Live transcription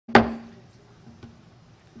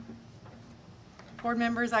Board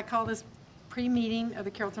members, I call this pre-meeting of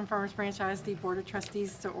the Carrollton-Farmers Branch ISD Board of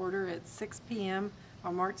Trustees to order at 6 p.m.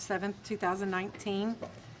 on March 7th, 2019.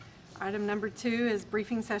 Item number 2 is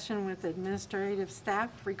briefing session with administrative staff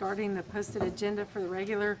regarding the posted agenda for the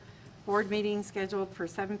regular board meeting scheduled for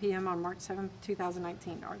 7 p.m. on March 7th,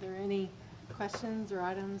 2019. Are there any questions or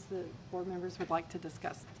items that board members would like to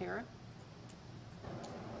discuss? Tara?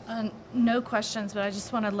 No questions, but I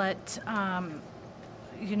just want to let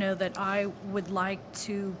you know that I would like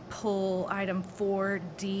to pull item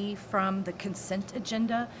 4D from the consent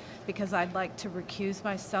agenda because I'd like to recuse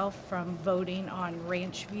myself from voting on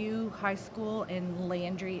Ranchview High School and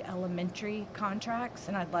Landry Elementary contracts,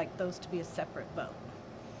 and I'd like those to be a separate vote.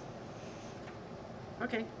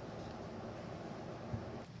 Okay.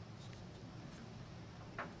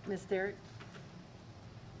 Ms. Derrick?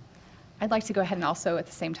 I'd like to go ahead and also at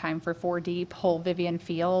the same time for 4D pull Vivian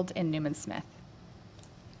Field and Newman Smith.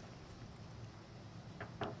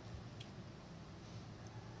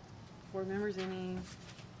 Board members,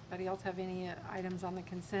 anybody else have any items on the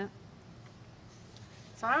consent?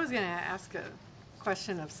 So I was going to ask a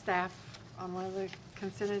question of staff on one of the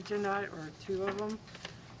consent agenda, or 2 of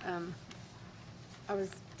them.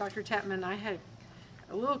 Dr. Chapman, I had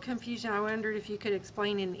a little confusion. I wondered if you could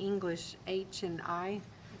explain in English H and I,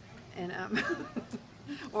 and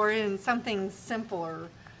or in something simpler.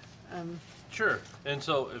 Sure. And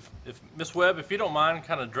so if Ms. Webb, if you don't mind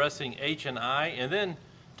kind of addressing H and I, and then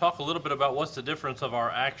talk a little bit about what's the difference of our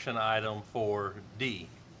action item for D.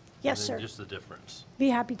 Yes, sir. Just the difference. Be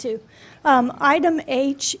happy to. Item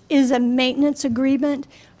H is a maintenance agreement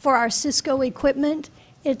for our Cisco equipment.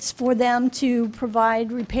 It's for them to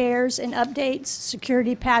provide repairs and updates,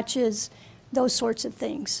 security patches, those sorts of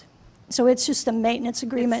things. So it's just a maintenance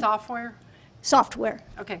agreement. It's software? Software.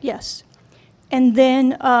 Okay. Yes. And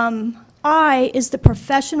then I is the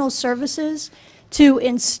professional services to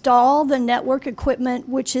install the network equipment,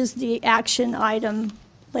 which is the action item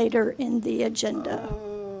later in the agenda.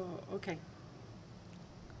 Oh, okay.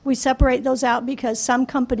 We separate those out because some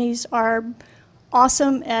companies are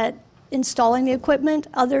awesome at installing the equipment,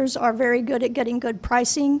 others are very good at getting good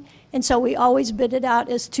pricing, and so we always bid it out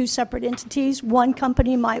as 2 separate entities. One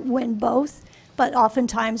company might win both, but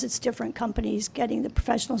oftentimes it's different companies getting the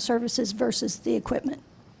professional services versus the equipment.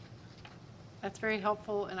 That's very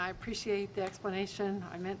helpful, and I appreciate the explanation.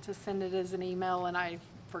 I meant to send it as an email, and I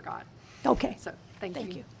forgot. Okay. So, thank you.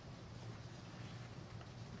 Thank you.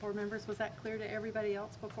 Board members, was that clear to everybody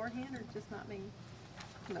else beforehand, or just not me?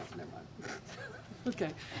 No, never mind.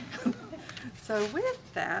 Okay. So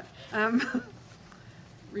with that,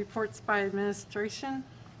 reports by administration.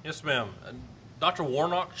 Yes, ma'am. Dr.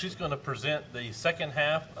 Warnock, she's going to present the second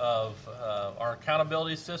half of our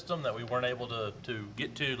accountability system that we weren't able to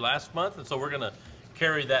get to last month, and so we're going to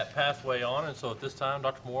carry that pathway on. And so at this time,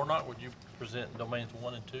 Dr. Warnock, would you present domains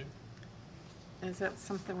 1 and 2? Is that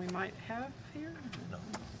something we might have here? No.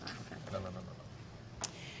 Okay. No.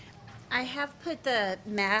 I have put the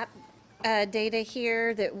map data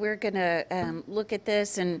here that we're going to look at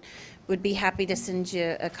this, and would be happy to send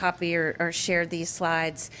you a copy or share these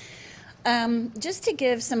slides. Just to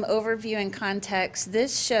give some overview and context,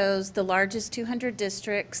 this shows the largest 200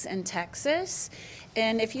 districts in Texas.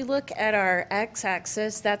 And if you look at our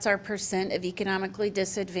x-axis, that's our percent of economically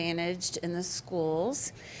disadvantaged in the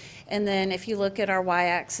schools. And then if you look at our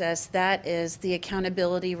y-axis, that is the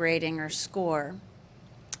accountability rating or score.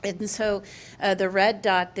 And so the red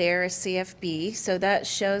dot there is CFB, so that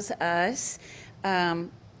shows us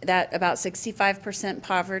that about 65%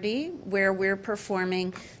 poverty, where we're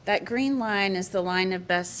performing. That green line is the line of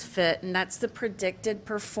best fit, and that's the predicted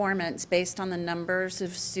performance based on the numbers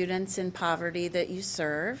of students in poverty that you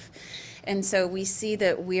serve. And so we see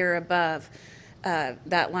that we're above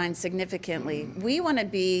that line significantly. We want to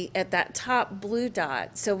be at that top blue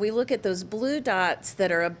dot. So we look at those blue dots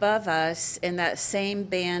that are above us in that same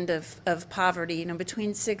band of poverty,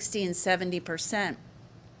 between 60 and 70%.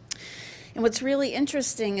 And what's really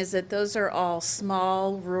interesting is that those are all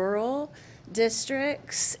small rural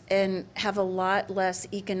districts and have a lot less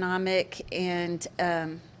economic and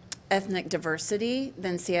ethnic diversity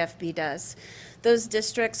than CFB does. Those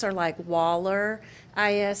districts are like Waller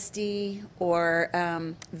ISD or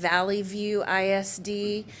Valley View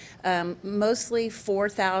ISD, mostly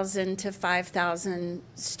 4,000 to 5,000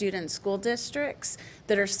 student school districts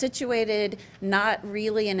that are situated not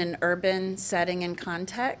really in an urban setting and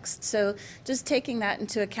context. So just taking that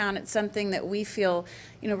into account, it's something that we feel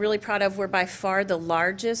really proud of. We're by far the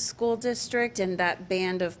largest school district in that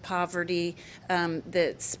band of poverty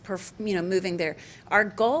that's moving there. Our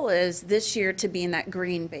goal is this year to be in that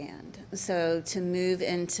green band. So to move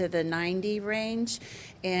into the 90 range.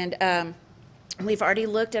 And we've already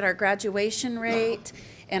looked at our graduation rate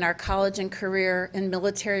and our college and career and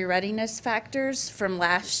military readiness factors from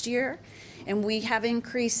last year. And we have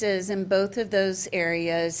increases in both of those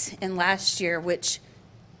areas in last year, which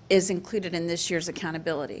is included in this year's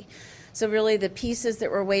accountability. So really the pieces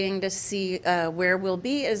that we're waiting to see where we'll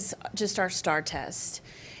be is just our STAR test.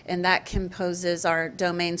 And that composes our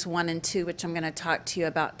domains 1 and 2, which I'm going to talk to you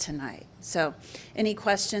about tonight. So any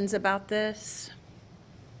questions about this?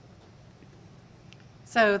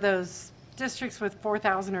 So those districts with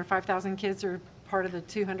 4,000 or 5,000 kids are part of the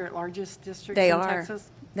 200 largest districts They in are. Texas?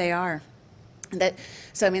 They are.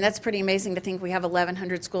 So I mean, that's pretty amazing to think we have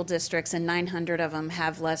 1,100 school districts and 900 of them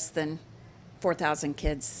have less than 4,000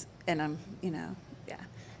 kids in them, you know, yeah.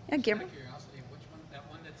 Yeah, Gilbert? Out of curiosity, which one, that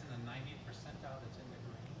one that's in the 90th percentile that's in the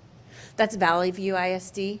green? That's Valley View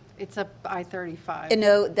ISD. It's up I-35.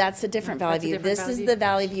 No, that's a different Valley That's a View. different This Valley is View? the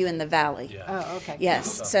Valley View in the valley. Yeah. Oh, okay.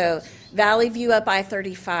 Yes, so Valley View up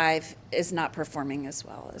I-35 is not performing as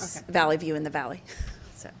well as Okay. Valley View in the valley.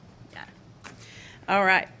 So, yeah. All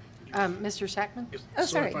right. Mr. Shackman? Oh, So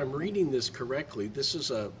sorry. if I'm reading this correctly, this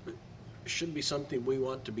is should be something we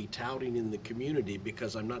want to be touting in the community,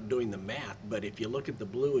 because I'm not doing the math, but if you look at the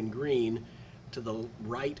blue and green to the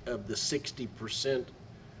right of the 60%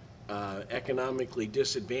 economically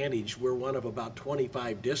disadvantaged, we're one of about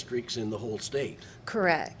 25 districts in the whole state.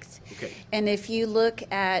 Correct. Okay. And if you look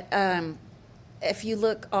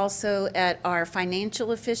also at our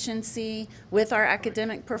financial efficiency with our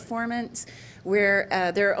academic performance, there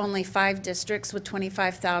are only 5 districts with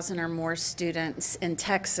 25,000 or more students in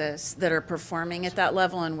Texas that are performing at that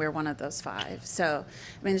level, and we're one of those 5. So,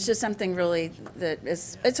 I mean, it's just something really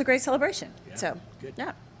it's a great celebration. Yeah, So, good.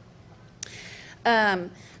 yeah.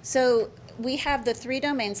 So we have the 3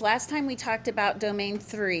 domains. Last time we talked about domain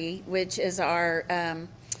 3, which is our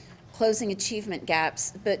closing achievement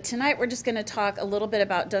gaps. But tonight we're just going to talk a little bit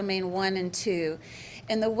about domain 1 and 2.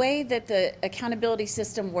 And the way that the accountability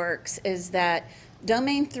system works is that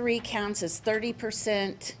domain 3 counts as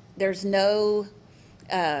 30%. There's no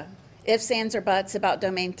ifs, ands, or buts about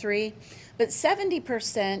domain 3. But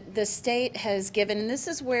 70% the state has given, and this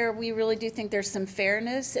is where we really do think there's some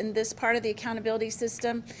fairness in this part of the accountability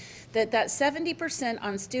system, that 70%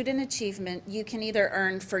 on student achievement you can either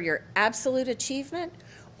earn for your absolute achievement,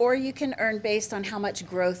 or you can earn based on how much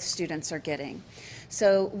growth students are getting.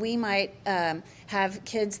 So we might have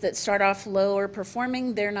kids that start off lower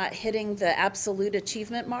performing, they're not hitting the absolute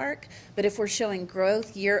achievement mark, but if we're showing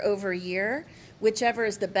growth year over year, whichever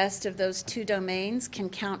is the best of those 2 domains can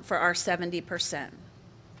count for our 70%.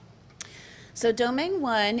 So domain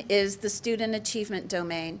 1 is the student achievement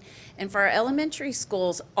domain. And for our elementary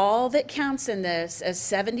schools, all that counts in this as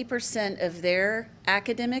 70% of their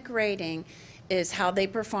academic rating is how they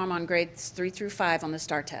perform on grades 3 through 5 on the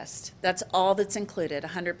STAR test. That's all that's included,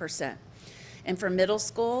 100%. And for middle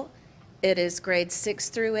school, it is grades 6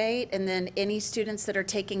 through 8, and then any students that are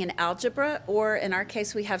taking an algebra, or in our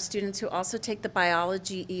case, we have students who also take the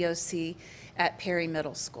biology EOC at Perry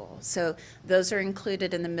Middle School. So those are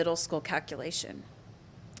included in the middle school calculation.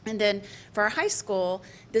 And then for our high school,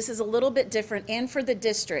 this is a little bit different, and for the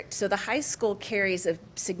district. So the high school carries a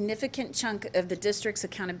significant chunk of the district's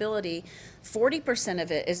accountability. 40%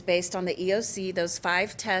 of it is based on the EOC, those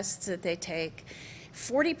 5 tests that they take.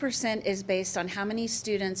 40% is based on how many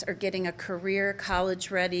students are getting a career,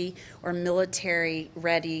 college-ready, or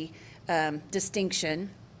military-ready distinction.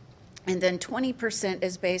 And then 20%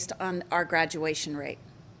 is based on our graduation rate.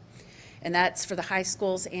 And that's for the high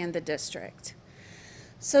schools and the district.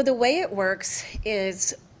 So the way it works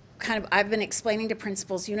is I've been explaining to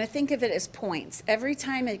principals, think of it as points. Every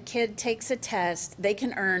time a kid takes a test, they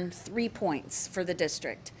can earn 3 points for the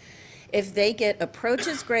district. If they get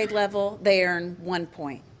approaches grade level, they earn 1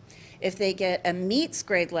 point. If they get a meets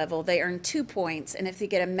grade level, they earn 2 points. And if they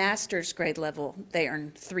get a master's grade level, they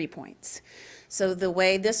earn 3 points. So the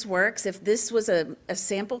way this works, if this was a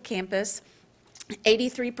sample campus,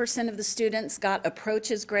 83% of the students got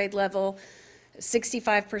approaches grade level,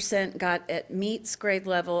 65% got at meets grade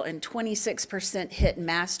level, and 26% hit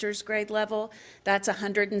master's grade level. That's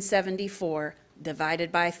 174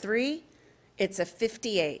 divided by 3. It's a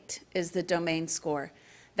 58 is the domain score.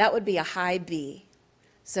 That would be a high B.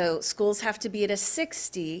 So schools have to be at a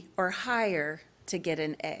 60 or higher to get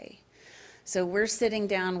an A. So we're sitting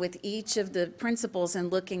down with each of the principals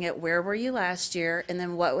and looking at where were you last year, and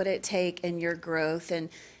then what would it take in your growth and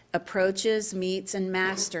approaches, meets, and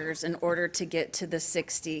masters in order to get to the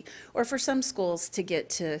 60, or for some schools to get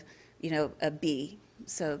to, a B.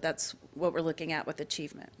 So that's what we're looking at with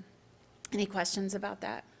achievement. Any questions about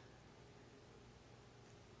that?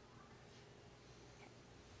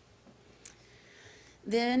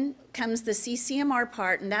 Then comes the CCMR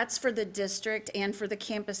part, and that's for the district and for the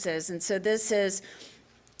campuses. And so this is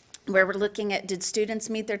where we're looking at, did students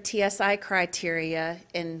meet their TSI criteria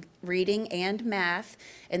in reading and math?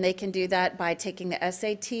 And they can do that by taking the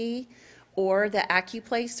SAT or the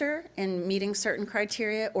AccuPlacer and meeting certain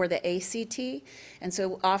criteria, or the ACT. And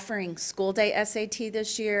so offering school day SAT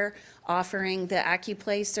this year, offering the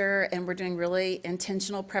AccuPlacer, and we're doing really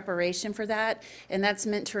intentional preparation for that. And that's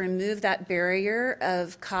meant to remove that barrier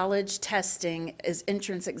of college testing as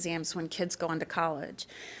entrance exams when kids go on to college.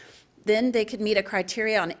 Then they could meet a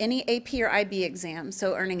criteria on any AP or IB exam,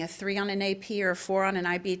 so earning a 3 on an AP or a 4 on an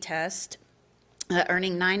IB test,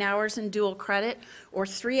 earning 9 hours in dual credit or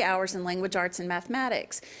 3 hours in language arts and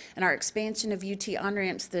mathematics. And our expansion of UT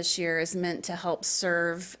on-ramps this year is meant to help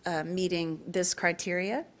serve meeting this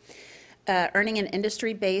criteria. Earning an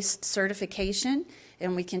industry-based certification,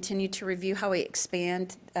 and we continue to review how we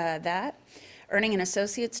expand that. Earning an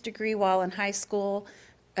associate's degree while in high school,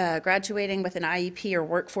 graduating with an IEP or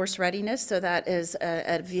workforce readiness, so that is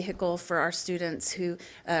a vehicle for our students who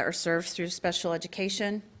are served through special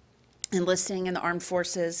education, enlisting in the armed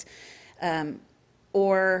forces,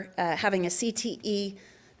 or having a CTE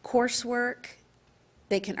coursework.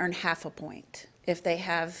 They can earn half a point. If they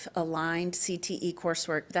have aligned CTE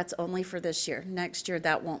coursework, that's only for this year. Next year,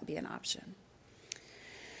 that won't be an option.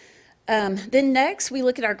 Then next, we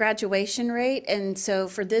look at our graduation rate. And so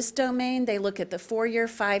for this domain, they look at the 4-year,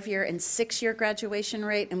 5-year, and 6-year graduation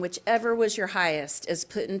rate, and whichever was your highest is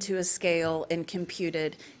put into a scale and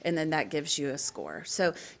computed, and then that gives you a score.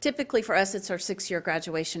 So typically for us, it's our 6-year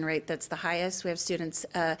graduation rate that's the highest. We have students,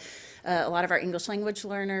 a lot of our English language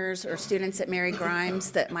learners or students at Mary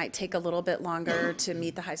Grimes that might take a little bit longer to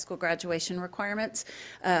meet the high school graduation requirements.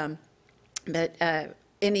 But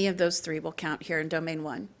any of those 3 will count here in Domain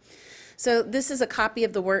 1. So this is a copy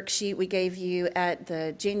of the worksheet we gave you at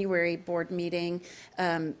the January board meeting,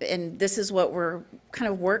 and this is what we're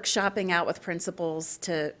kind of workshopping out with principals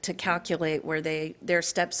to calculate where their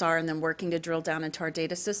steps are, and then working to drill down into our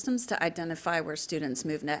data systems to identify where students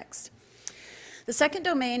move next. The second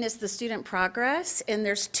domain is the student progress, and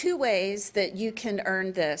there's 2 ways that you can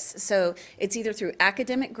earn this. So it's either through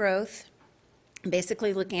academic growth,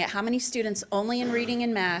 basically looking at how many students only in reading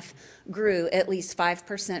and math grew at least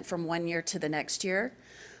 5% from one year to the next year,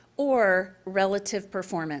 or relative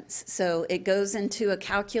performance. So it goes into a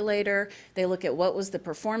calculator. They look at what was the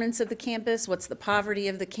performance of the campus, what's the poverty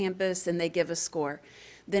of the campus, and they give a score.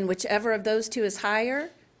 Then whichever of those 2 is higher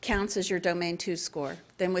counts as your Domain 2 score.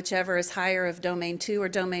 Then whichever is higher of Domain 2 or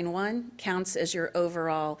Domain 1 counts as your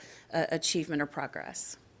overall achievement or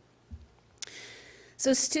progress.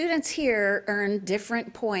 So students here earn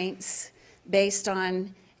different points based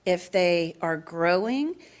on if they are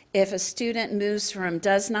growing. If a student moves from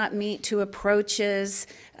does not meet to approaches,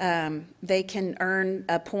 they can earn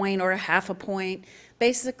a point or a half a point.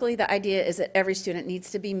 Basically, the idea is that every student needs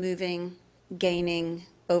to be moving, gaining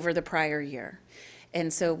over the prior year.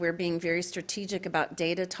 And so we're being very strategic about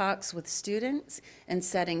data talks with students and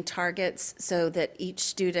setting targets so that each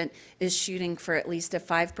student is shooting for at least a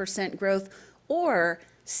 5% growth, or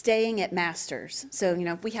staying at masters. So, you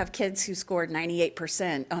know, if we have kids who scored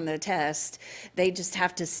 98% on the test, they just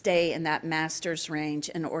have to stay in that master's range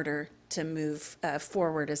in order to move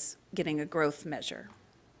forward as getting a growth measure.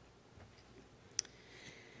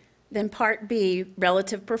 Then part B,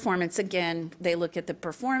 relative performance. Again, they look at the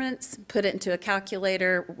performance, put it into a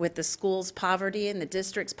calculator with the school's poverty and the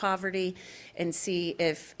district's poverty, and see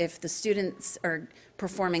if the students are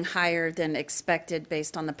performing higher than expected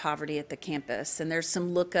based on the poverty at the campus. And there's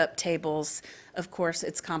some lookup tables. Of course,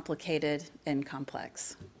 it's complicated and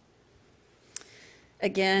complex.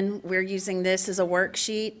 Again, we're using this as a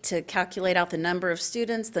worksheet to calculate out the number of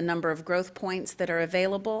students, the number of growth points that are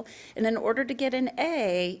available. And in order to get an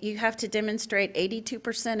A, you have to demonstrate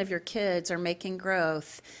 82% of your kids are making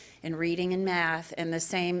growth in reading and math, and the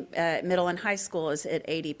same middle and high school is at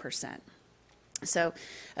 80%. So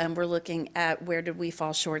we're looking at where did we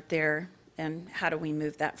fall short there and how do we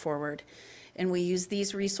move that forward. And we use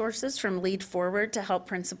these resources from Lead Forward to help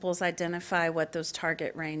principals identify what those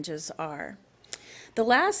target ranges are. The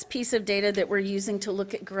last piece of data that we're using to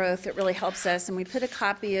look at growth that really helps us, and we put a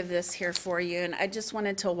copy of this here for you, and I just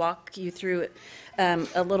wanted to walk you through it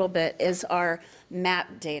a little bit, is our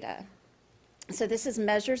MAP data. So this is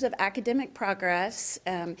measures of academic progress,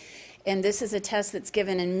 and this is a test that's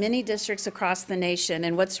given in many districts across the nation.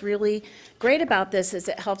 And what's really great about this is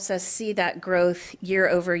it helps us see that growth year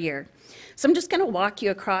over year. So I'm just going to walk you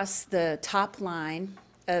across the top line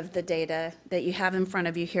of the data that you have in front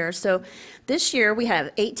of you here. So this year we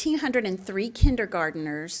have 1,803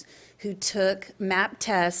 kindergartners who took MAP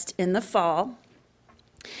test in the fall,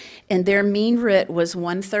 and their mean RIT was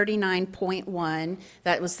 139.1.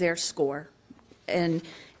 That was their score. And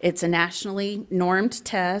it's a nationally normed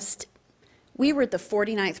test. We were at the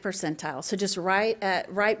 49th percentile, so just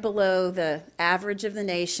right below the average of the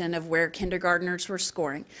nation of where kindergartners were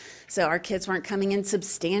scoring. So our kids weren't coming in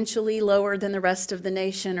substantially lower than the rest of the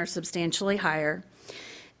nation or substantially higher.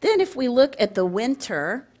 Then if we look at the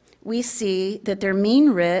winter, we see that their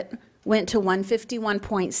mean RIT went to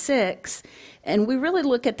 151.6, and we really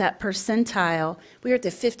look at that percentile, we were at the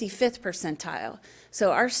 55th percentile.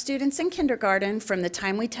 So our students in kindergarten, from the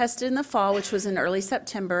time we tested in the fall, which was in early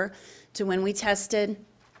September, to when we tested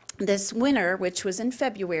this winter, which was in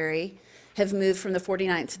February, have moved from the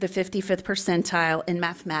 49th to the 55th percentile in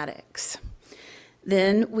mathematics.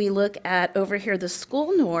 Then we look at over here the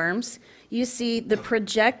school norms. You see the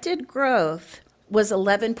projected growth was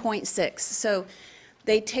 11.6. So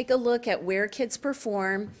they take a look at where kids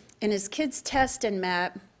perform, and as kids test in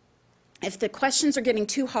MAP, if the questions are getting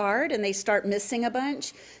too hard and they start missing a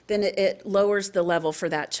bunch, then it lowers the level for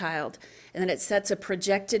that child. And then it sets a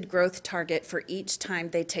projected growth target for each time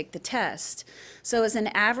they take the test. So as an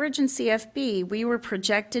average in CFB, we were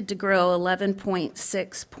projected to grow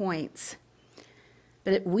 11.6 points.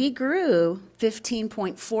 But we grew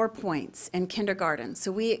 15.4 points in kindergarten.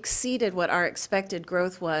 So we exceeded what our expected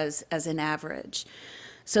growth was as an average.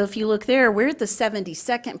 So if you look there, we're at the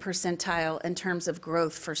 72nd percentile in terms of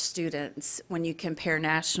growth for students when you compare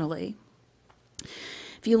nationally.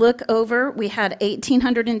 If you look over, we had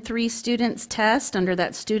 1,803 students test under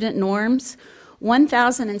that student norms.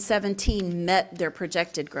 1,017 met their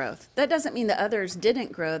projected growth. That doesn't mean the others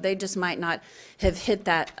didn't grow. They just might not have hit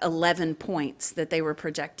that 11 points that they were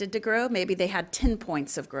projected to grow. Maybe they had 10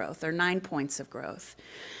 points of growth or 9 points of growth.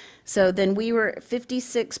 So then we were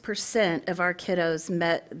 56% of our kiddos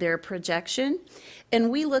met their projection.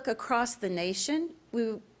 And we look across the nation,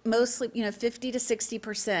 we mostly, 50 to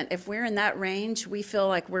 60%. If we're in that range, we feel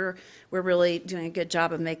like we're really doing a good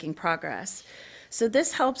job of making progress. So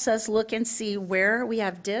this helps us look and see where we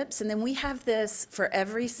have dips, and then we have this for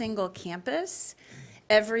every single campus,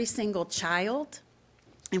 every single child,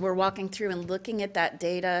 and we're walking through and looking at that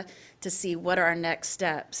data to see what are our next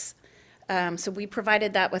steps. So we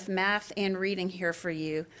provided that with math and reading here for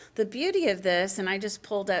you. The beauty of this, and I just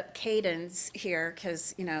pulled up Caden's here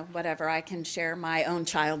because, whatever, I can share my own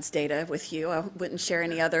child's data with you. I wouldn't share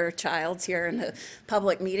any other child's here in a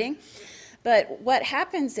public meeting. But what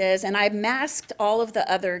happens is, and I masked all of the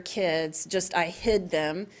other kids, I hid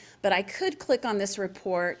them, but I could click on this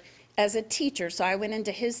report as a teacher. So I went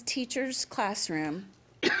into his teacher's classroom.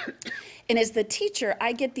 And as the teacher,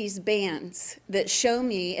 I get these bands that show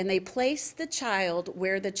me, and they place the child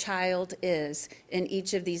where the child is in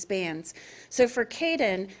each of these bands. So for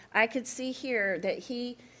Caden, I could see here that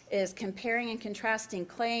he is comparing and contrasting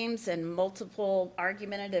claims and multiple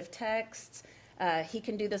argumentative texts. He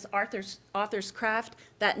can do this author's craft.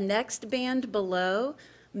 That next band below,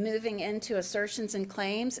 moving into assertions and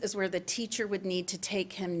claims, is where the teacher would need to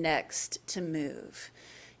take him next to move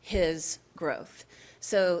his growth.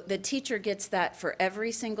 So the teacher gets that for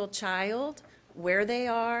every single child, where they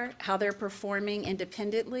are, how they're performing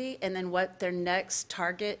independently, and then what their next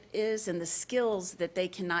target is and the skills that they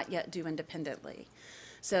cannot yet do independently.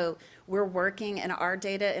 So we're working, and our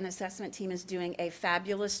data and assessment team is doing a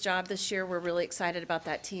fabulous job this year. We're really excited about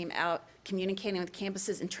that team out communicating with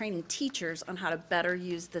campuses and training teachers on how to better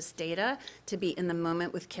use this data to be in the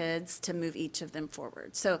moment with kids to move each of them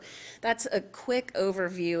forward. So that's a quick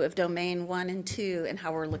overview of domain 1 and 2 and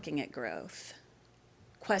how we're looking at growth.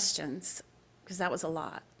 Questions? Because that was a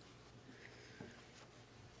lot.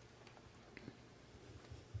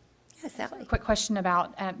 Yes, Sally. Quick question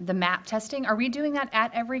about the MAP testing. Are we doing that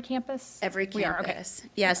at every campus? Every campus, We are, okay.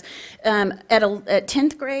 yes. At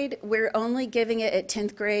 10th grade, we're only giving it at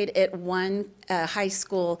 10th grade at one high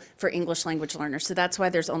school for English language learners. So that's why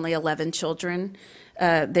there's only 11 children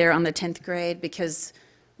there on the 10th grade, because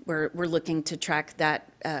we're looking to track that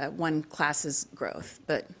one class's growth.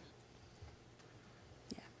 But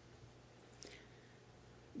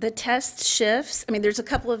the test shifts. There's a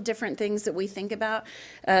couple of different things that we think about.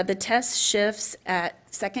 The test shifts at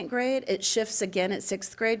 2nd grade. It shifts again at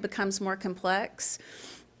 6th grade, becomes more complex.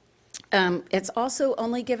 It's also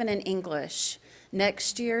only given in English.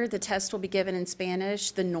 Next year, the test will be given in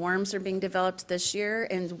Spanish. The norms are being developed this year,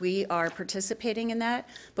 and we are participating in that.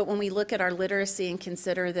 But when we look at our literacy and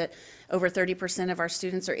consider that over 30% of our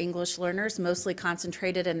students are English learners, mostly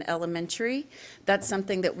concentrated in elementary, that's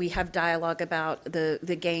something that we have dialogue about,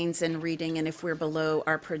 the gains in reading, and if we're below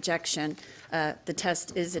our projection, the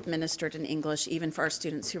test is administered in English, even for our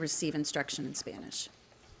students who receive instruction in Spanish.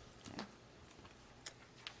 Okay.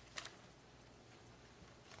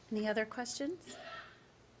 Any other questions?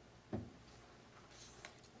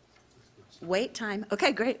 Wait time.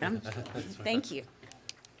 Okay, great. Thank you.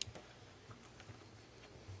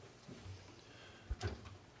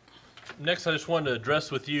 Next, I just wanted to address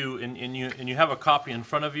with you, and you have a copy in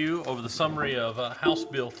front of you over the summary of House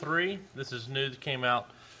Bill 3. This is new that came out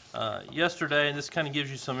yesterday, and this kind of gives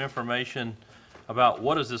you some information about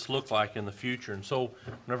what does this look like in the future. And so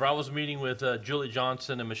whenever I was meeting with Julie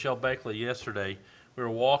Johnson and Michelle Beckley yesterday, we were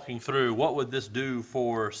walking through what would this do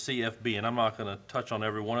for CFB, and I'm not going to touch on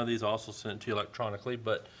every one of these. I also sent it to you electronically,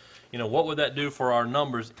 but what would that do for our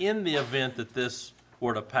numbers in the event that this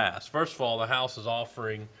were to pass? First of all, the House is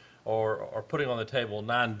offering or putting on the table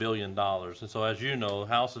 $9 billion, and so as you know, the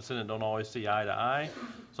House and Senate don't always see eye to eye,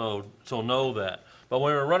 so know that. But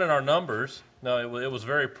when we were running our numbers, it was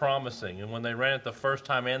very promising, and when they ran it the first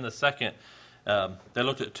time and the second, they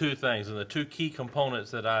looked at two things, and the two key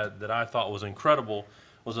components that I thought was incredible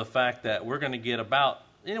was the fact that we're going to get about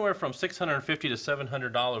anywhere from $650 to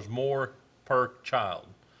 $700 more per child.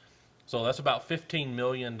 So that's about $15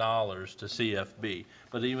 million to CFB.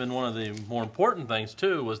 But even one of the more important things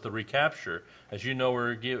too was the recapture. As you know,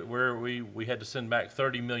 we had to send back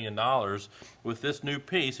 $30 million. With this new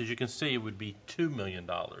piece, as you can see, it would be $2 million.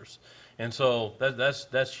 And so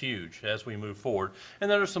that's huge as we move forward.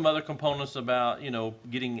 And there are some other components about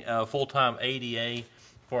getting full-time ADA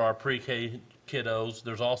for our pre-K kiddos.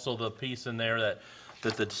 There's also the piece in there that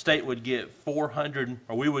the state would get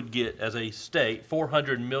we would get as a state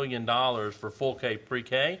 $400 million for full K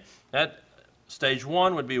pre-K. That stage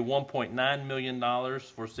one would be $1.9 million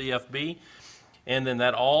for CFB, and then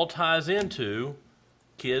that all ties into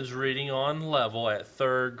kids reading on level at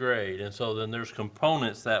 3rd grade. And so then there's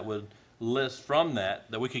components that would list from that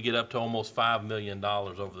we could get up to almost $5 million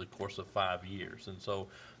over the course of 5 years. And so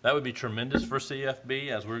that would be tremendous for CFB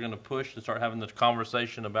as we're going to push and start having this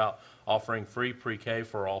conversation about offering free pre-K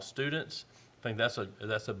for all students. I think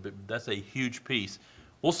that's a huge piece.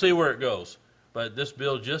 We'll see where it goes, but this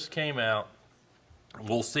bill just came out.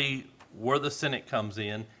 We'll see where the Senate comes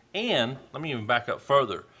in, and let me even back up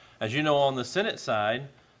further. As you know, on the Senate side,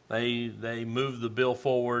 they moved the bill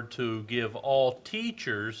forward to give all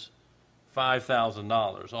teachers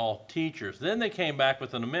 $5,000, all teachers. Then they came back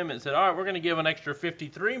with an amendment and said, all right, we're going to give an extra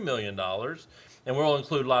 $53 million, and we'll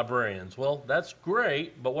include librarians. Well, that's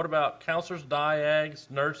great, but what about counselors, diags,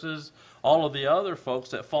 nurses, all of the other folks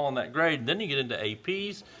that fall in that grade? And then you get into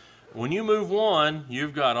APs. When you move one,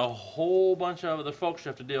 you've got a whole bunch of other folks you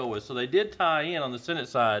have to deal with. So they did tie in on the Senate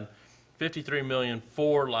side $53 million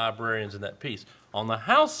for librarians in that piece. On the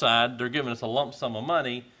House side, they're giving us a lump sum of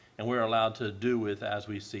money, and we're allowed to do with as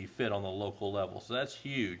we see fit on the local level. So that's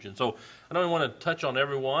huge. And so I don't want to touch on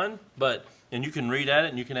every one, and you can read at it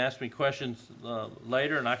and you can ask me questions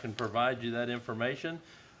later, and I can provide you that information.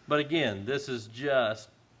 But again, this is just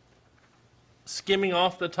skimming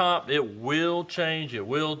off the top. It will change, and it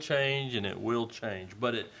will change.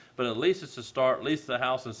 But at least it's a start. At least the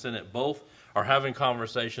House and Senate both are having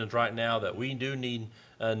conversations right now that we do need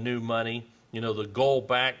new money. The goal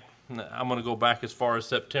back, I'm going to go back as far as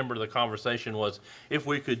September. The conversation was if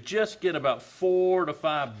we could just get about $4 to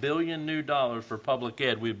 $5 billion new dollars for public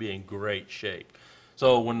ed, we'd be in great shape.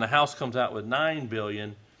 So when the House comes out with $9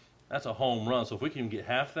 billion, that's a home run. So if we can get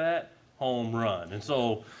half that, home run. And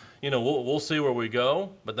so, we'll see where we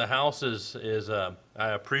go. But the House is I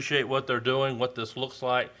appreciate what they're doing, what this looks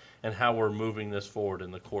like, and how we're moving this forward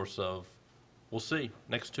in the course of, we'll see,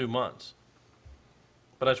 next 2 months.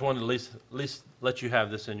 But I just wanted to at least let you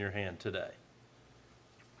have this in your hand today.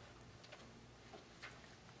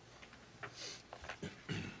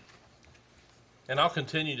 And I'll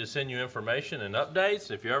continue to send you information and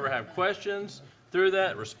updates. If you ever have questions through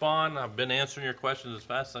that, respond. I've been answering your questions as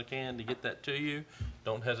fast as I can to get that to you.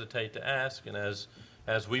 Don't hesitate to ask. And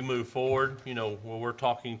as we move forward, when we're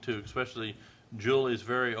talking to, especially Julie's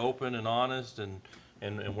very open and honest, and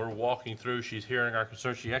we're walking through, she's hearing our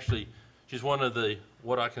concerns. She's one of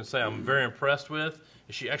what I can say I'm very impressed with,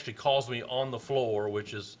 is she actually calls me on the floor,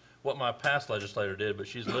 which is what my past legislator did, but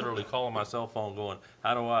she's literally calling my cell phone going,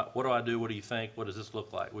 what do I do? What do you think? What does this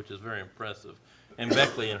look like? Which is very impressive. and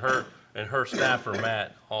Beckley and her staffer,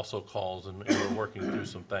 Matt, also calls, and we're working through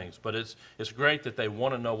some things. But it's great that they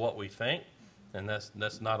want to know what we think, and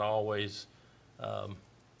that's not always,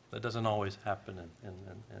 that doesn't always happen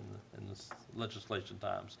in this legislation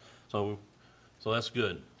times. So that's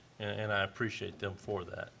good, and I appreciate them for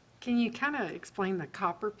that. Can you kind of explain the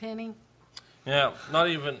copper penny? Yeah, not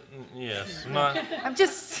even, yes, not, I'm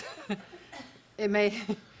just, it may,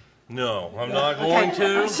 no, I'm not going to.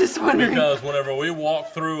 I was just wondering. Because whenever we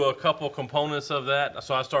walk through a couple components of that,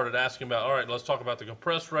 so I started asking about, all right, let's talk about the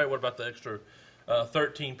compressed rate. What about the extra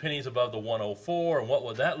 13 pennies above the 104, and what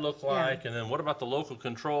would that look like? And then what about the local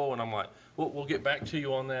control? And I'm like, we'll get back to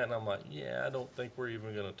you on that. And I'm like, yeah, I don't think we're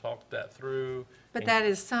even going to talk that through. But that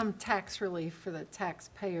is some tax relief for the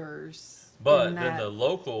taxpayers. But then the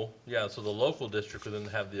local, so the local district would then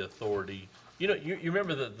have the authority. You know, you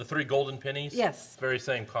remember the 3 golden pennies? Yes. Very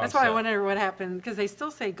same concept. That's why I wonder what happened, because they still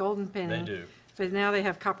say golden penny. They do. But now they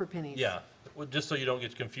have copper pennies. Yeah. Well, just so you don't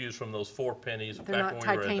get confused from those 4 pennies They're back not when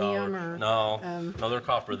we were titanium $1. or, No, they're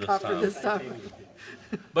copper this Copper time. this time.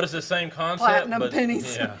 But it's the same concept. Platinum but,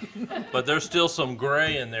 pennies. Yeah. But there's still some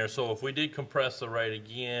gray in there. So if we did compress the rate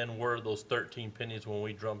again, were those 13 pennies when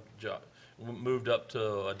we moved up to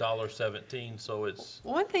 $1.17? So it's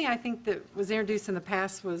One thing I think that was introduced in the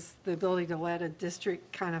past was the ability to let a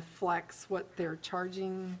district kind of flex what they're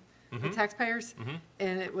charging the taxpayers.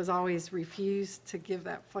 And it was always refused to give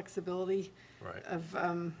that flexibility right.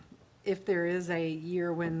 of if there is a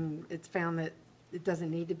year when it's found that it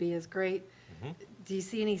doesn't need to be as great. Do you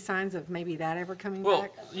see any signs of maybe that ever coming Well,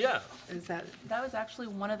 back? yeah. Is that, That was actually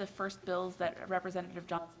one of the first bills that Representative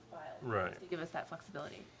Johnson filed. Right. To give us that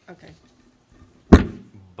flexibility. okay.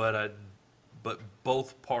 But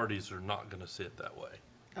both parties are not going to see it that way.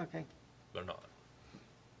 Okay. They're not.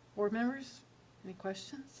 Board members, any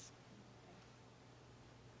questions?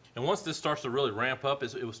 And once this starts to really ramp up,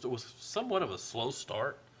 it was somewhat of a slow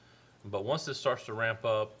start. But once this starts to ramp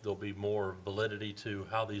up, there'll be more validity to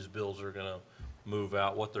how these bills are going to move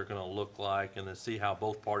out, what they're going to look like, and then see how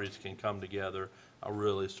both parties can come together. I'll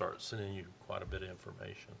really start sending you quite a bit of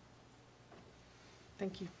information.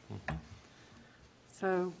 Thank you.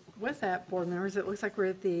 So with that, board members, it looks like we're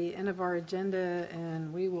at the end of our agenda,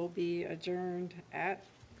 and we will be adjourned at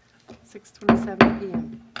 6:27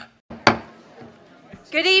 p.m.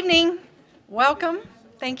 Good evening. Welcome.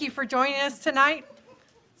 Thank you for joining us tonight.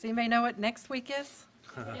 Does anybody know what next week is?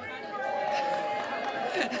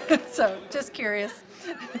 So, just curious.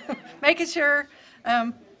 Making sure.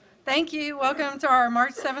 Thank you. Welcome to our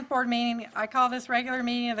March 7th board meeting. I call this regular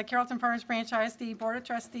meeting of the Carrollton-Farmers Branch ISD Board of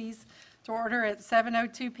Trustees to order at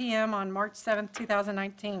 7:02 p.m. on March 7th,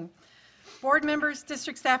 2019. Board members,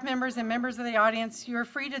 district staff members, and members of the audience, you are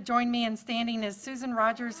free to join me in standing as Susan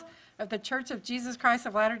Rogers of the Church of Jesus Christ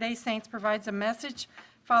of Latter-day Saints provides a message,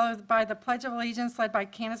 followed by the Pledge of Allegiance led by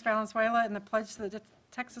Candace Valenzuela and the Pledge to the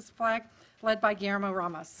Texas flag led by Guillermo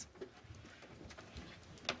Ramos.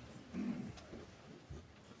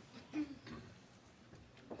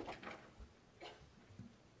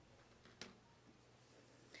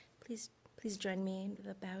 Please join me with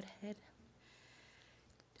a bowed head.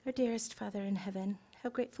 Our dearest Father in heaven, how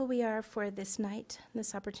grateful we are for this night,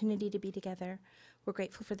 this opportunity to be together. We're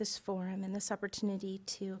grateful for this forum and this opportunity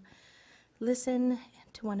to listen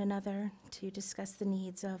to one another, to discuss the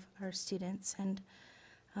needs of our students and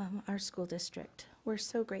our school district. We're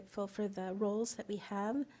so grateful for the roles that we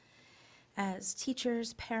have as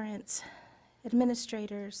teachers, parents,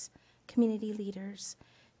 administrators, community leaders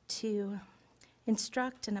to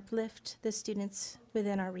instruct and uplift the students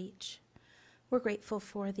within our reach. We're grateful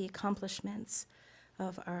for the accomplishments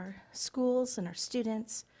of our schools and our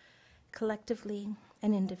students, collectively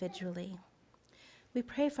and individually. We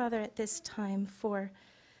pray, Father, at this time for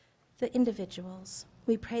the individuals.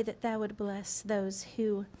 We pray that Thou would bless those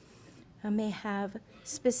who may have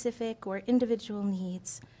specific or individual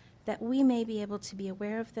needs, that we may be able to be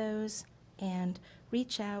aware of those and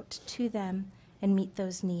reach out to them and meet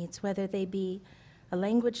those needs, whether they be a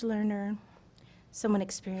language learner, someone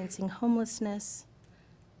experiencing homelessness,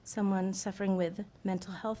 someone suffering with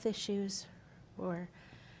mental health issues or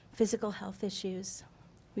physical health issues.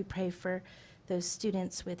 We pray for those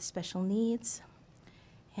students with special needs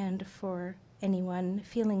and for anyone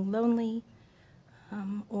feeling lonely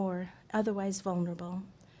or otherwise vulnerable.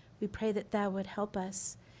 We pray that Thou would help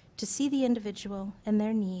us to see the individual and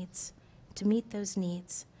their needs, to meet those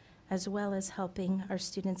needs, as well as helping our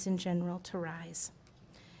students in general to rise.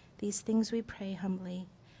 These things we pray humbly,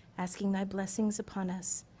 asking Thy blessings upon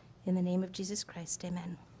us. In the name of Jesus Christ,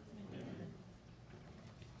 amen.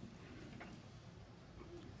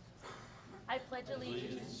 I pledge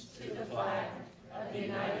allegiance to the flag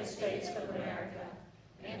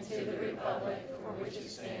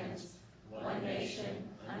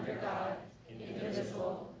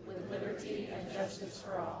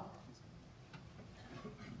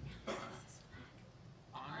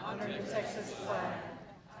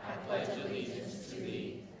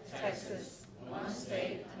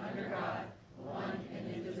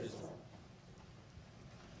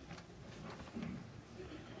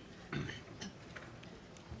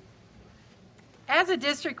As a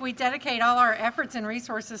district, we dedicate all our efforts and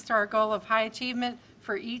resources to our goal of high achievement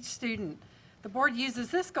for each student. The board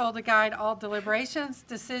uses this goal to guide all deliberations,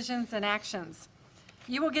 decisions, and actions.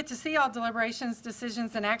 You will get to see all deliberations,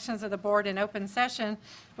 decisions, and actions of the board in open session,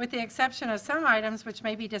 with the exception of some items which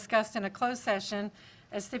may be discussed in a closed session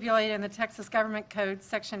as stipulated in the Texas Government Code,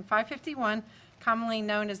 Section 551, commonly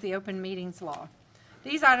known as the Open Meetings Law.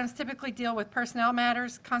 These items typically deal with personnel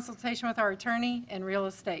matters, consultation with our attorney, and real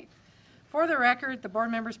estate. For the record, the board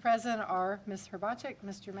members present are Ms. Herbacek,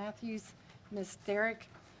 Mr. Matthews, Ms. Derrick,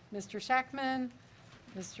 Mr. Shackman,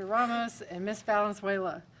 Mr. Ramos, and Ms.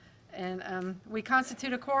 Valenzuela. And we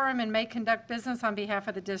constitute a quorum and may conduct business on behalf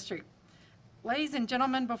of the district. Ladies and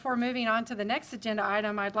gentlemen, before moving on to the next agenda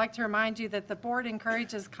item, I'd like to remind you that the board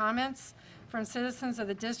encourages comments from citizens of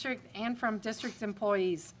the district and from district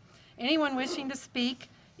employees. Anyone wishing to speak,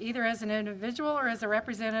 either as an individual or as a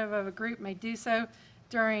representative of a group, may do so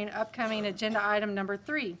during upcoming agenda item number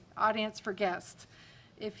 3, audience for guests.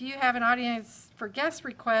 If you have an audience for guest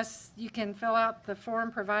requests, you can fill out the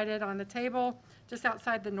form provided on the table just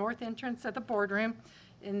outside the north entrance of the boardroom,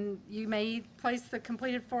 and you may place the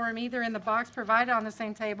completed form either in the box provided on the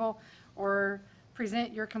same table or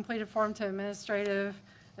present your completed form to Administrative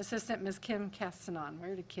Assistant Ms. Kim Castanon.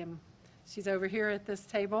 Where did Kim? She's over here at this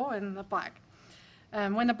table in the black.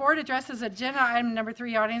 When the board addresses agenda item number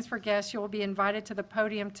 3, audience for guests, you will be invited to the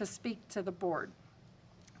podium to speak to the board.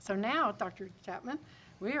 So now, Dr. Chapman,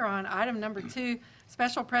 we are on item number 2,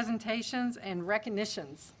 special presentations and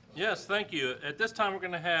recognitions. Yes, thank you. At this time, we're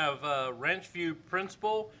going to have Ranchview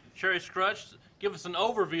Principal Sherry Scrutch give us an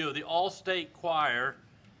overview of the All-State Choir,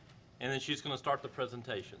 and then she's going to start the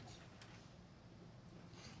presentations.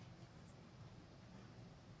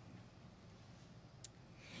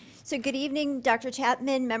 So good evening, Dr.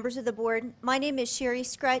 Chapman, members of the board. My name is Sherry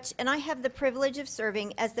Scrutch, and I have the privilege of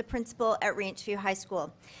serving as the principal at Ranchview High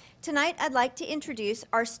School. Tonight, I'd like to introduce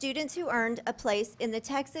our students who earned a place in the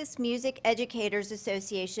Texas Music Educators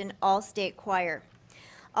Association All-State Choir.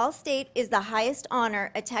 All-State is the highest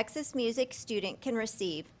honor a Texas music student can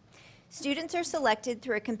receive. Students are selected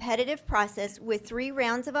through a competitive process with 3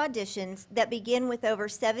 rounds of auditions that begin with over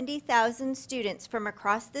 70,000 students from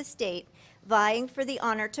across the state vying for the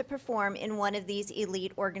honor to perform in one of these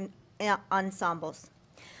elite ensembles.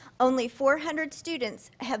 Only 400 students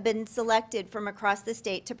have been selected from across the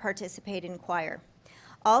state to participate in choir.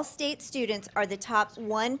 All state students are the top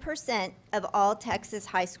 1% of all Texas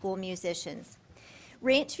high school musicians.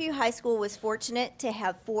 Ranchview High School was fortunate to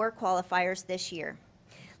have 4 qualifiers this year.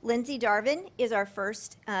 Lindsay Darvin is our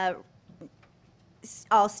first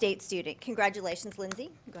all-state student. Congratulations, Lindsay.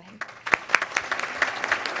 Go ahead.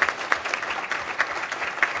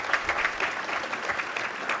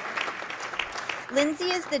 Lindsay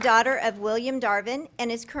is the daughter of William Darvin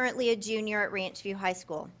and is currently a junior at Ranchview High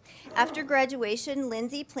School. After graduation,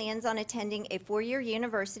 Lindsay plans on attending a 4-year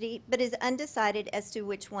university, but is undecided as to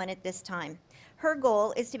which one at this time. Her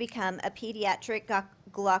goal is to become a pediatric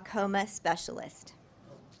glaucoma specialist.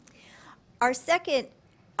 Our second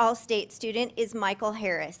all-state student is Michael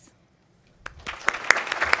Harris.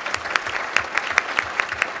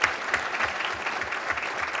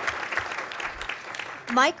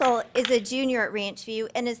 Michael is a junior at Ranchview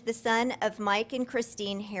and is the son of Mike and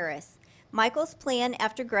Christine Harris. Michael's plan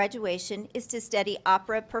after graduation is to study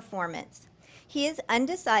opera performance. He is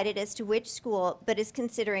undecided as to which school, but is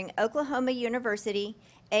considering Oklahoma University,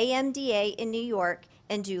 AMDA in New York,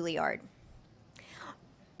 and Juilliard.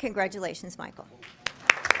 Congratulations, Michael.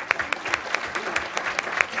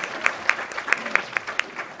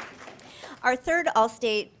 Our third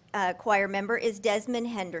all-state choir member is Desmond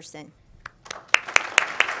Henderson.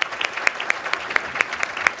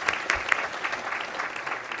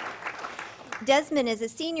 Desmond is a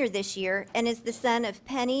senior this year and is the son of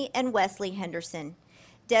Penny and Wesley Henderson.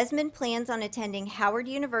 Desmond plans on attending Howard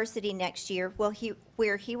University next year,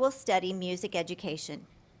 where he will study music education.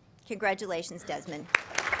 Congratulations, Desmond.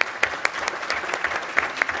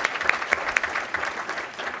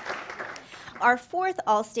 Our fourth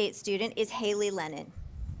all-state student is Haley Lennon.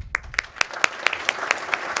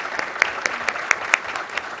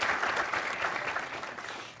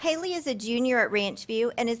 Haley is a junior at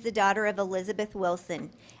Ranchview and is the daughter of Elizabeth Wilson.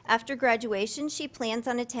 After graduation, she plans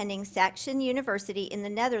on attending Saxion University in the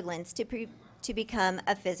Netherlands to become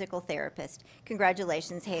a physical therapist.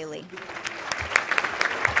 Congratulations, Haley.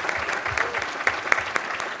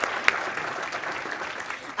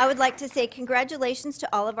 I would like to say congratulations to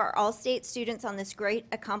all of our All-State students on this great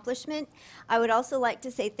accomplishment. I would also like to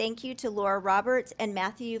say thank you to Laura Roberts and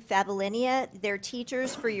Matthew Fabelinia, their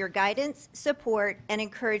teachers, for your guidance, support, and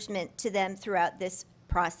encouragement to them throughout this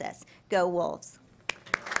process. Go Wolves!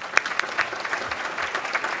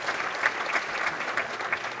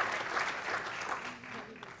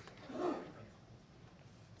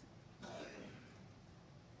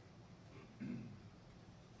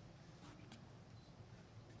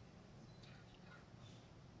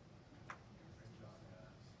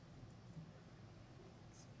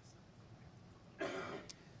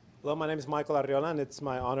 Hello, my name is Michael Arriola, and it's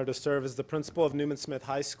my honor to serve as the principal of Newman Smith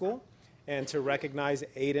High School and to recognize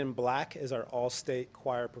Aiden Black as our all-state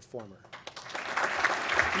choir performer.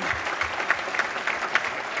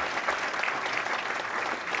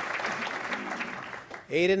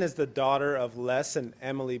 Aiden is the daughter of Les and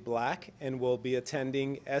Emily Black and will be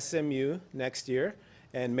attending SMU next year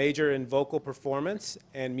and major in vocal performance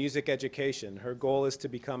and music education. Her goal is to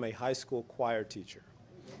become a high school choir teacher.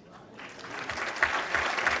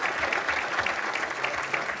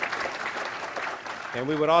 And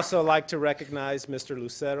we would also like to recognize Mr.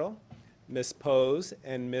 Lucero, Ms. Pose,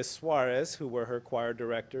 and Ms. Suarez, who were her choir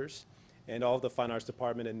directors, and all of the Fine Arts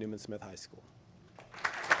Department at Newman Smith High School.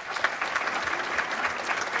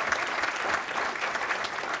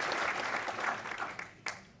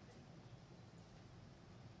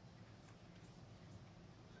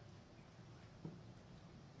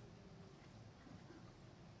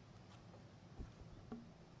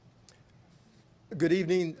 Good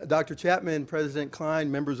evening, Dr. Chapman, President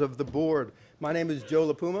Klein, members of the board. My name is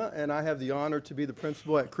Joe LaPuma, and I have the honor to be the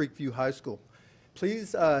principal at Creekview High School.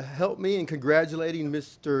 Please help me in congratulating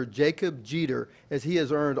Mr. Jacob Jeter, as he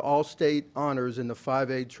has earned all-state honors in the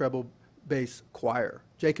 5A treble bass choir.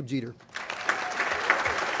 Jacob Jeter.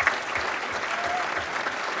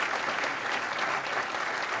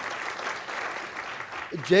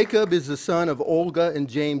 Jacob is the son of Olga and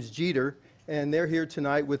James Jeter, and they're here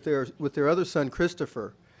tonight with their other son,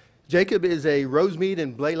 Christopher. Jacob is a Rosemead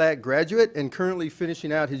and Blaylock graduate and currently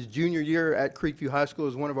finishing out his junior year at Creekview High School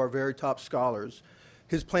as one of our very top scholars.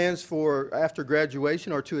 His plans for after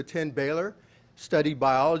graduation are to attend Baylor, study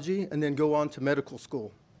biology, and then go on to medical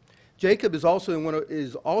school. Jacob is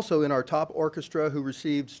also in our top orchestra, who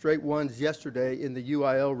received straight ones yesterday in the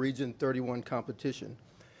UIL Region 31 competition.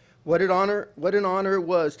 What an honor it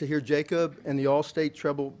was to hear Jacob and the all-state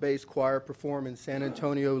treble bass choir perform in San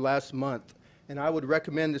Antonio last month, and I would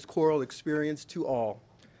recommend this choral experience to all.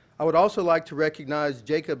 I would also like to recognize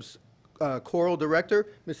Jacob's choral director,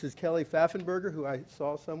 Mrs. Kelly Pfaffenberger, who I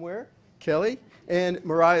saw somewhere, Kelly, and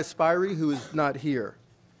Mariah Spirey, who is not here.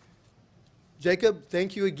 Jacob,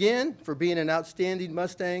 thank you again for being an outstanding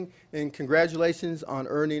Mustang, and congratulations on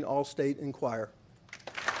earning all-state in choir.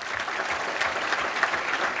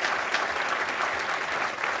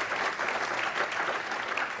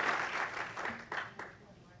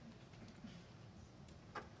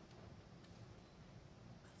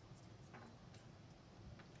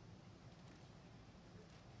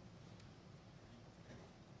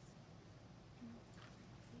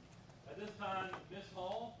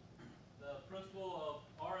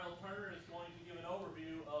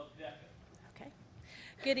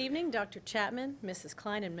 Good evening, Dr. Chapman, Mrs.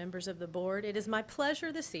 Klein, and members of the board. It is my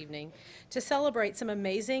pleasure this evening to celebrate some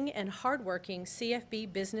amazing and hardworking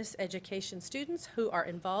CFB business education students who are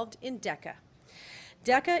involved in DECA.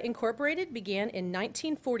 DECA Incorporated began in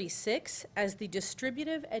 1946 as the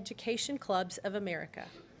Distributive Education Clubs of America.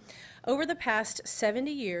 Over the past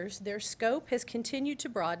 70 years, their scope has continued to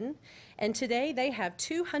broaden, and today they have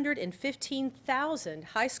 215,000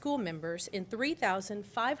 high school members in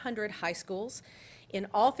 3,500 high schools in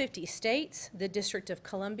all 50 states, the District of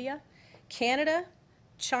Columbia, Canada,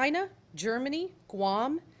 China, Germany,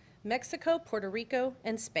 Guam, Mexico, Puerto Rico,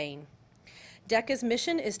 and Spain. DECA's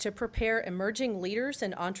mission is to prepare emerging leaders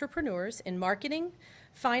and entrepreneurs in marketing,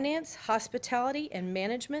 finance, hospitality, and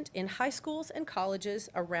management in high schools and colleges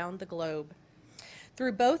around the globe.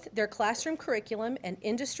 Through both their classroom curriculum and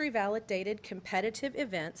industry-validated competitive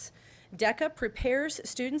events, DECA prepares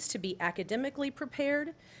students to be academically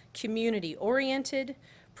prepared, community-oriented,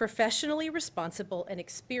 professionally responsible, and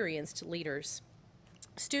experienced leaders.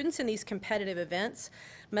 Students in these competitive events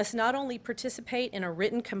must not only participate in a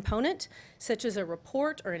written component, such as a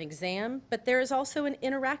report or an exam, but there is also an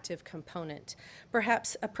interactive component,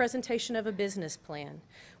 perhaps a presentation of a business plan,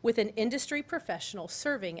 with an industry professional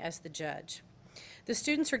serving as the judge. The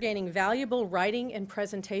students are gaining valuable writing and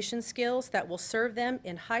presentation skills that will serve them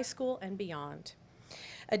in high school and beyond.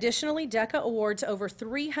 Additionally, DECA awards over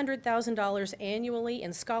 $300,000 annually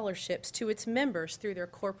in scholarships to its members through their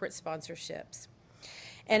corporate sponsorships.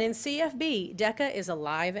 And in CFB, DECA is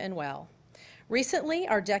alive and well. Recently,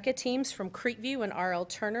 our DECA teams from Creekview and R.L.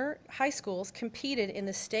 Turner High Schools competed in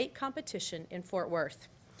the state competition in Fort Worth.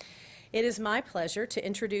 It is my pleasure to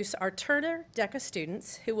introduce our Turner DECA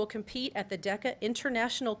students who will compete at the DECA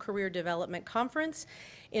International Career Development Conference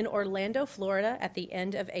in Orlando, Florida at the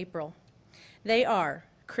end of April. They are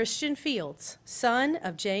Christian Fields, son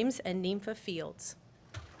of James and Nympha Fields.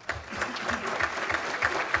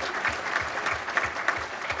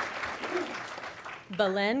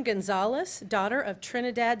 Belen Gonzalez, daughter of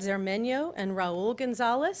Trinidad Zermeño and Raul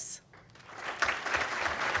Gonzalez.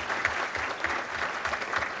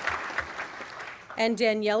 And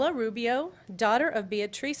Daniela Rubio, daughter of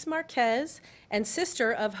Beatriz Marquez and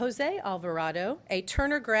sister of Jose Alvarado, a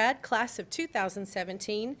Turner grad, class of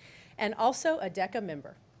 2017, and also a DECA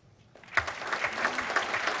member.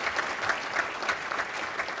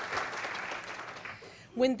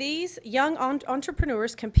 When these young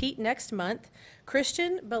entrepreneurs compete next month,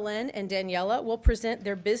 Christian, Belen, and Daniela will present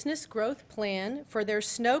their business growth plan for their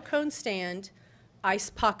snow cone stand,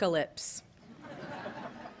 Icepocalypse.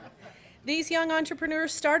 These young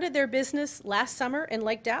entrepreneurs started their business last summer in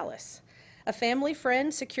Lake Dallas. A family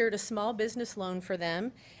friend secured a small business loan for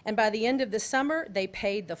them, and by the end of the summer, they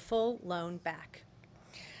paid the full loan back.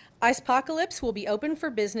 Icepocalypse will be open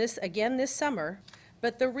for business again this summer,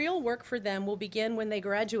 but the real work for them will begin when they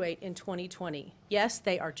graduate in 2020. Yes,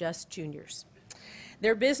 they are just juniors.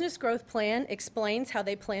 Their business growth plan explains how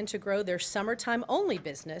they plan to grow their summertime-only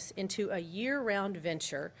business into a year-round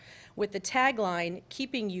venture with the tagline,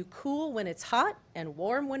 keeping you cool when it's hot and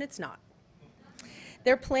warm when it's not.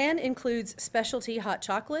 Their plan includes specialty hot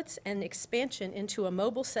chocolates and expansion into a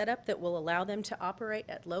mobile setup that will allow them to operate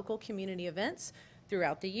at local community events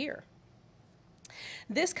throughout the year.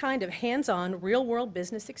 This kind of hands-on, real-world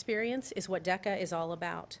business experience is what DECA is all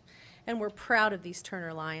about. And we're proud of these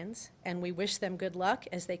Turner Lions, and we wish them good luck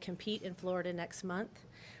as they compete in Florida next month.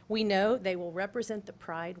 We know they will represent the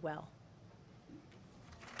pride well.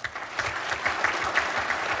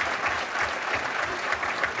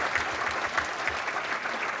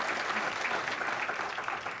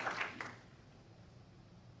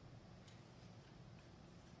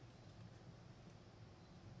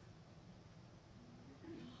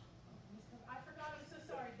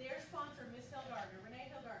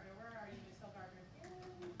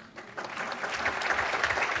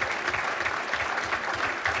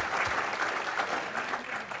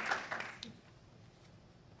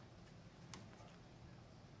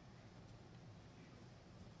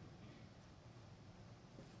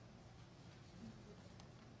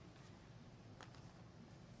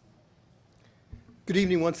 Good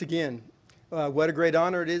evening once again. What a great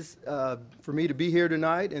honor it is for me to be here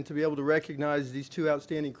tonight and to be able to recognize these two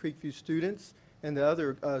outstanding Creekview students and the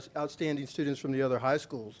other outstanding students from the other high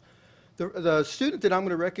schools. The student that I'm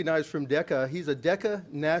going to recognize from DECA, he's a DECA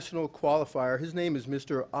national qualifier. His name is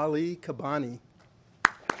Mr. Ali Kabani.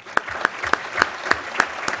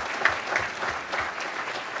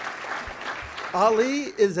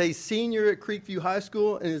 Ali is a senior at Creekview High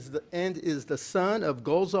School and is the son of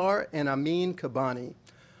Gulzar and Amin Kabani.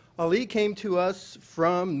 Ali came to us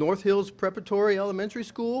from North Hills Preparatory Elementary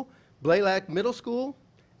School, Blaylock Middle School,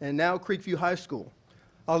 and now Creekview High School.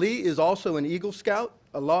 Ali is also an Eagle Scout,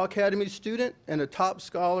 a Law Academy student, and a top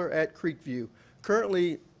scholar at Creekview,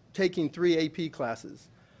 currently taking 3 AP classes.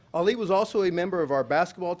 Ali was also a member of our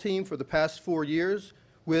basketball team for the past 4 years.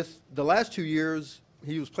 With the last 2 years,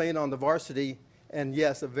 he was playing on the varsity, and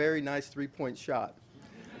yes, a very nice three-point shot.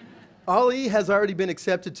 Ali has already been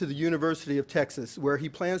accepted to the University of Texas, where he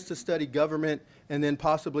plans to study government and then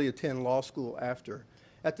possibly attend law school after.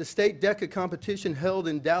 At the state DECA competition held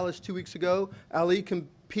in Dallas 2 weeks ago, Ali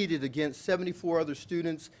competed against 74 other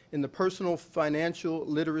students in the personal financial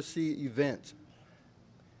literacy event.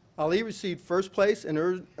 Ali received first place and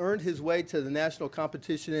earned his way to the national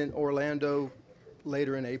competition in Orlando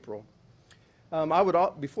later in April.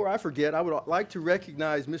 Before I forget, I would like to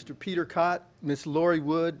recognize Mr. Peter Cott, Miss Lori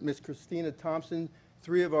Wood, Miss Christina Thompson,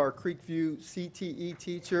 3 of our Creekview CTE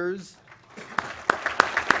teachers.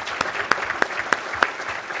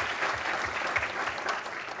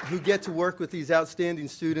 who get to work with these outstanding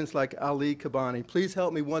students like Ali Kabani. Please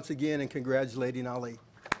help me once again in congratulating Ali.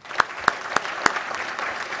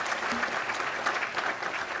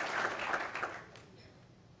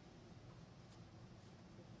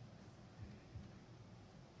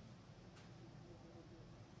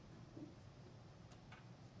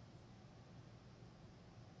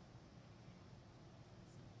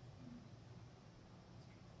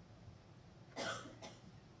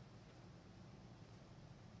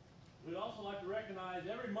 We'd also like to recognize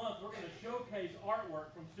every month we're going to showcase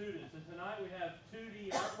artwork from students, and tonight we have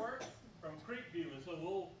 2D artwork from Creekview, and so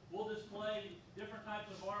we'll display different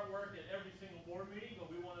types of artwork at every single board meeting,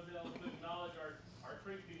 but we want to be able to acknowledge our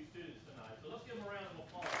Creekview students tonight. So let's give them a round of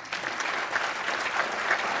applause.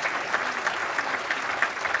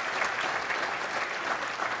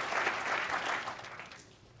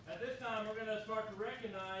 At this time, we're going to start to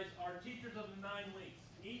recognize our teachers of the 9 weeks.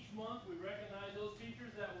 Each month, we recognize those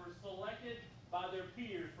teachers that were selected by their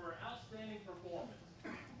peers for outstanding performance.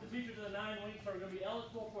 The teachers of the 9 weeks are going to be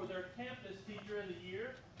eligible for their campus teacher of the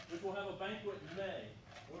year, which will have a banquet in May.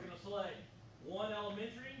 We're going to select one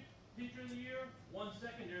elementary teacher of the year, one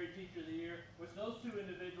secondary teacher of the year, which those 2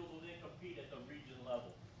 individuals will then compete at the region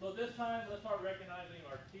level. So at this time, let's start recognizing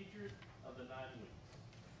our teachers of the 9 weeks.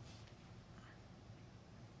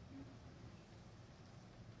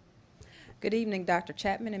 Good evening, Dr.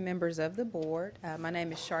 Chapman and members of the board. My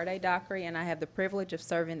name is Sharday Dockery, and I have the privilege of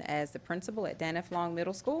serving as the principal at Dan F. Long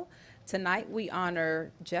Middle School. Tonight, we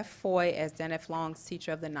honor Jeff Foy as Dan F. Long's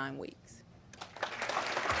teacher of the 9 weeks.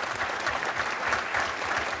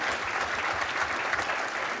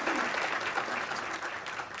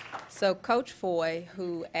 So Coach Foy,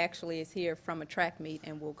 who actually is here from a track meet,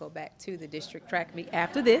 and we'll go back to the district track meet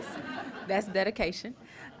after this. That's dedication.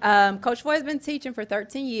 Coach Foy has been teaching for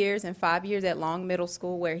 13 years and 5 years at Long Middle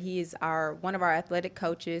School, where he is one of our athletic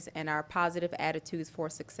coaches and our positive attitudes for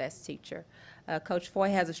success teacher. Coach Foy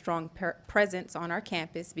has a strong presence on our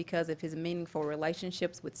campus because of his meaningful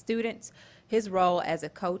relationships with students. His role as a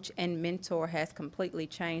coach and mentor has completely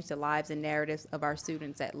changed the lives and narratives of our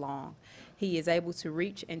students at Long. He is able to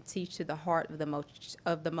reach and teach to the heart of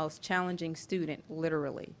the most challenging student,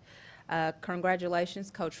 literally. Congratulations,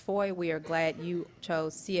 Coach Foy. We are glad you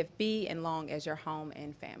chose CFB and Long as your home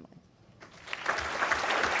and family.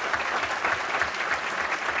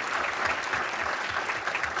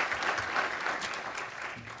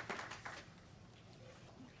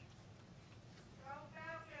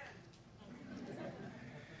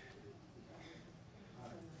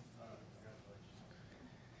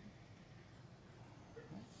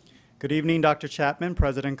 Good evening, Dr. Chapman,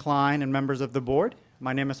 President Klein, and members of the board.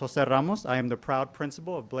 My name is Jose Ramos. I am the proud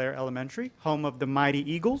principal of Blair Elementary, home of the Mighty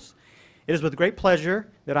Eagles. It is with great pleasure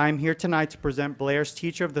that I am here tonight to present Blair's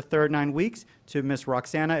teacher of the third 9 weeks to Ms.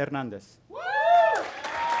 Roxana Hernandez.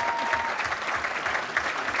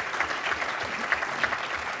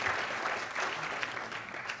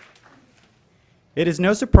 It is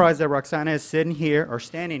no surprise that Roxana is sitting here or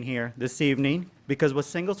standing here this evening because what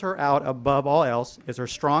singles her out above all else is her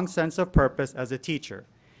strong sense of purpose as a teacher,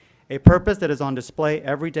 a purpose that is on display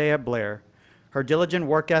every day at Blair. Her diligent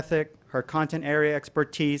work ethic, her content area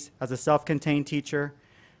expertise as a self-contained teacher,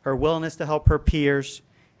 her willingness to help her peers,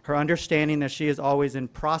 her understanding that she is always in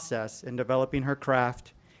process in developing her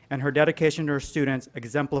craft, and her dedication to her students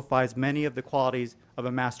exemplifies many of the qualities of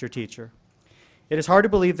a master teacher. It is hard to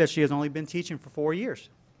believe that she has only been teaching for 4 years.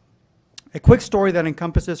 A quick story that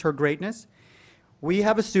encompasses her greatness. We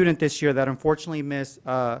have a student this year that unfortunately missed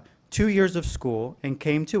 2 years of school and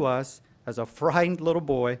came to us as a frightened little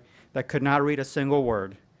boy that could not read a single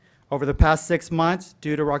word. Over the past 6 months,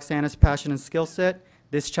 due to Roxana's passion and skill set,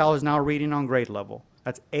 this child is now reading on grade level.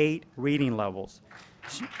 That's 8 reading levels.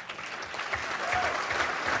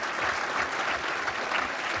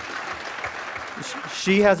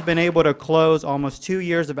 She has been able to close almost 2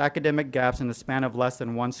 years of academic gaps in the span of less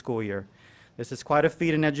than 1 school year. This is quite a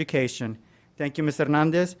feat in education. Thank you, Ms.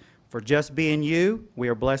 Hernandez, for just being you. We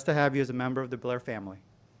are blessed to have you as a member of the Blair family.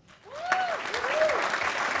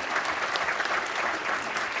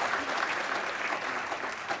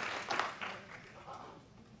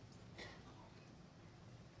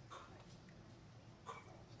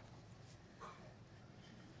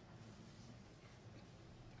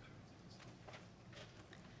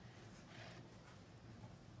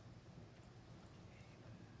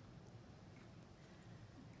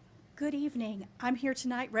 Good evening. I'm here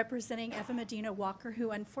tonight representing Eva Medina Walker, who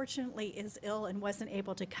unfortunately is ill and wasn't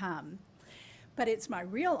able to come. But it's my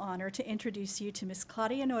real honor to introduce you to Miss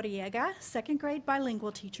Claudia Noriega, second grade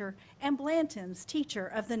bilingual teacher, and Blanton's teacher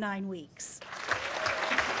of the 9 weeks.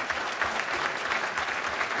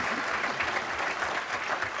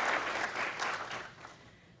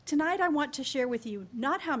 Tonight, I want to share with you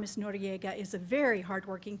not how Ms. Noriega is a very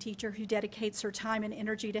hardworking teacher who dedicates her time and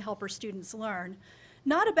energy to help her students learn,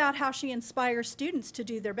 not about how she inspires students to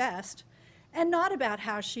do their best, and not about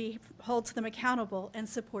how she holds them accountable and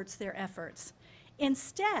supports their efforts.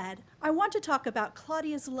 Instead, I want to talk about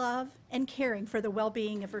Claudia's love and caring for the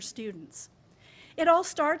well-being of her students. It all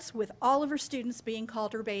starts with all of her students being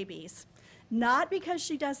called her babies. Not because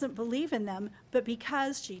she doesn't believe in them, but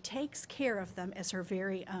because she takes care of them as her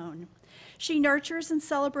very own. She nurtures and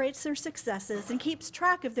celebrates their successes and keeps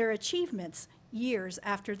track of their achievements years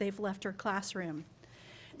after they've left her classroom.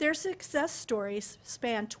 Their success stories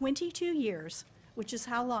span 22 years, which is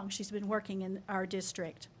how long she's been working in our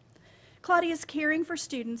district. Claudia's caring for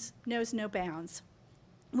students knows no bounds.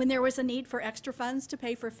 When there was a need for extra funds to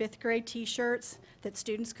pay for 5th grade t-shirts that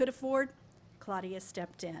students could afford, Claudia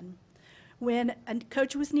stepped in. When a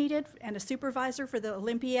coach was needed and a supervisor for the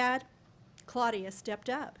Olympiad, Claudia stepped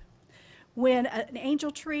up. When an angel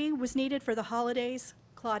tree was needed for the holidays,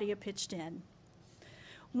 Claudia pitched in.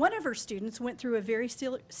 One of her students went through a very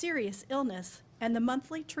serious illness, and the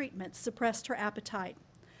monthly treatment suppressed her appetite.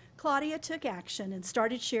 Claudia took action and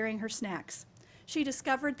started sharing her snacks. She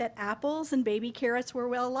discovered that apples and baby carrots were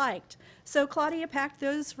well liked, so Claudia packed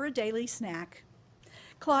those for a daily snack.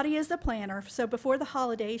 Claudia is a planner, so before the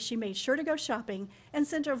holidays, she made sure to go shopping and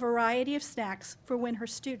sent a variety of snacks for when her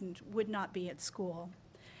student would not be at school.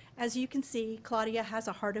 As you can see, Claudia has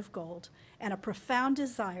a heart of gold and a profound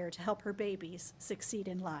desire to help her babies succeed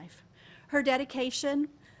in life. Her dedication,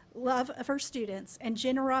 love of her students, and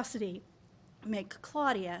generosity make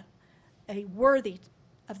Claudia a worthy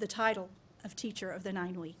of the title of Teacher of the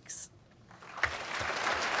 9 Weeks.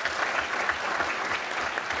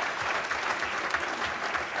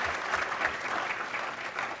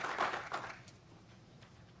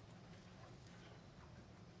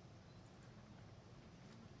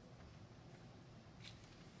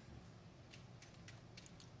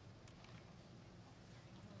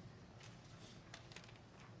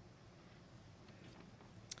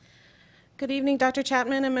 Good evening, Dr.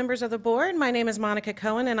 Chapman and members of the board. My name is Monica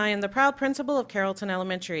Cohen, and I am the proud principal of Carrollton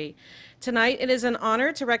Elementary. Tonight, it is an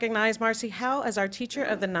honor to recognize Marcy Howe as our Teacher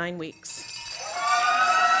of the 9 Weeks.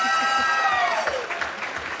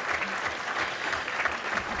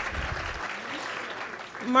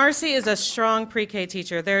 Marcy is a strong pre-K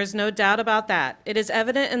teacher. There is no doubt about that. It is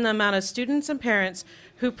evident in the amount of students and parents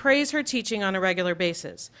who praise her teaching on a regular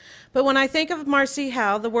basis. But when I think of Marcy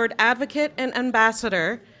Howe, the word advocate and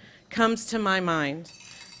ambassador comes to my mind.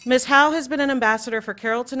 Ms. Howe has been an ambassador for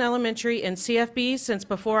Carrollton Elementary and CFB since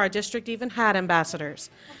before our district even had ambassadors.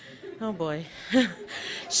 Oh boy.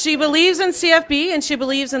 She believes in CFB and she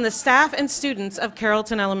believes in the staff and students of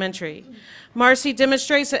Carrollton Elementary. Marcy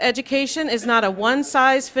demonstrates that education is not a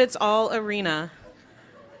one-size-fits-all arena.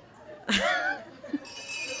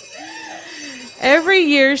 Every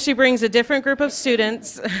year she brings a different group of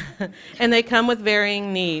students and they come with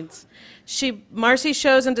varying needs. Marcy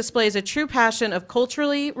shows and displays a true passion of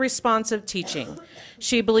culturally responsive teaching.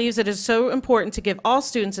 She believes it is so important to give all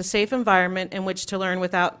students a safe environment in which to learn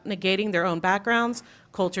without negating their own backgrounds,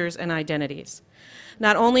 cultures, and identities.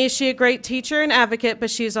 Not only is she a great teacher and advocate,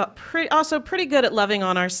 but she's also pretty good at loving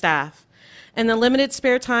on our staff. In the limited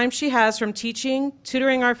spare time she has from teaching,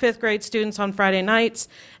 tutoring our 5th grade students on Friday nights,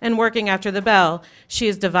 and working after the bell, she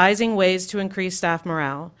is devising ways to increase staff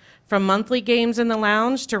morale. From monthly games in the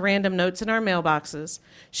lounge to random notes in our mailboxes,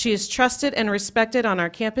 she is trusted and respected on our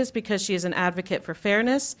campus because she is an advocate for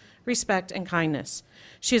fairness, respect, and kindness.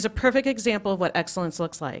 She is a perfect example of what excellence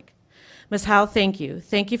looks like. Ms. Howe, thank you.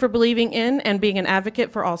 Thank you for believing in and being an advocate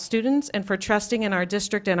for all students and for trusting in our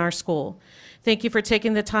district and our school. Thank you for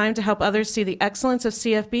taking the time to help others see the excellence of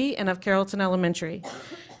CFB and of Carrollton Elementary.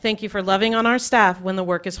 Thank you for loving on our staff when the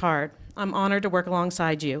work is hard. I'm honored to work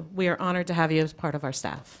alongside you. We are honored to have you as part of our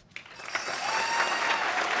staff.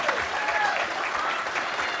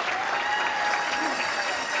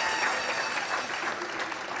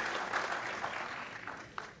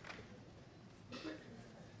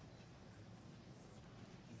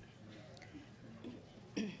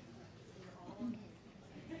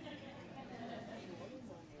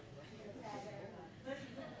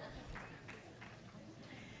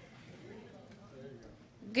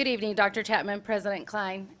 Good evening, Dr. Chapman, President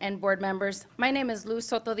Klein, and board members. My name is Luz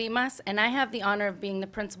Soto Dimas, and I have the honor of being the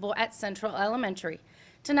principal at Central Elementary.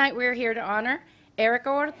 Tonight, we're here to honor Erica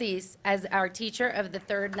Ortiz as our teacher of the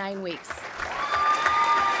third 9 weeks.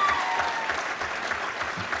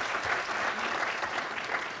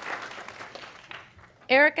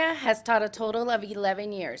 Erica has taught a total of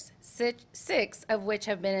 11 years, six of which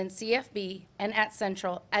have been in CFB and at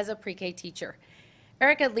Central as a pre-K teacher.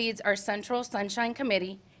 Erica leads our Central Sunshine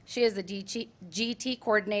Committee. She is the GT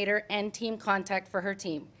coordinator and team contact for her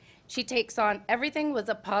team. She takes on everything with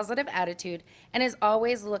a positive attitude and is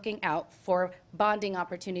always looking out for bonding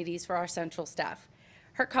opportunities for our central staff.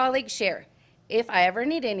 Her colleagues share, if I ever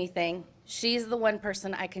need anything, she's the one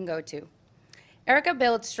person I can go to. Erica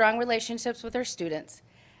builds strong relationships with her students.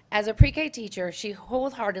 As a pre-K teacher, she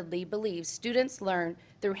wholeheartedly believes students learn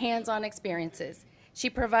through hands-on experiences. She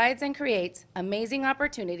provides and creates amazing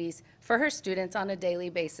opportunities for her students on a daily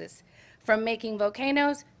basis, from making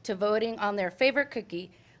volcanoes to voting on their favorite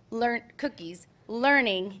cookies.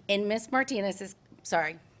 Learning in Miss Ortiz's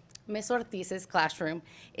classroom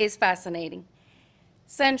is fascinating.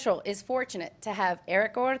 Central is fortunate to have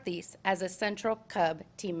Erica Ortiz as a Central Cub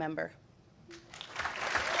team member.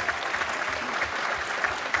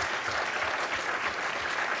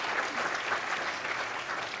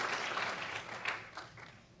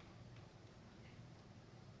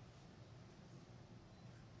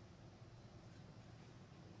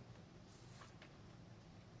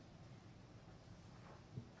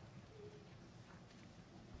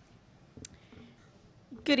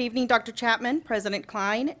 Good evening, Dr. Chapman, President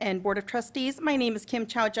Klein, and Board of Trustees. My name is Kim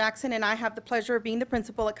Chow Jackson, and I have the pleasure of being the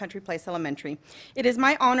principal at Country Place Elementary. It is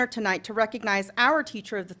my honor tonight to recognize our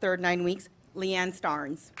teacher of the third 9 weeks, Leanne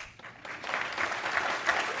Starnes.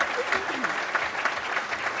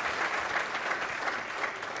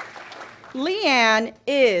 Leanne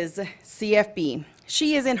is CFB.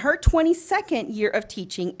 She is in her 22nd year of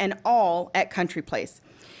teaching, and all at Country Place.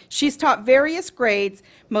 She's taught various grades,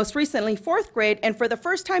 most recently 4th grade, and for the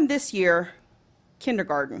first time this year,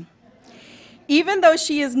 kindergarten. Even though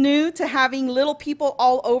she is new to having little people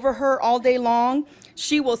all over her all day long,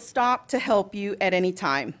 she will stop to help you at any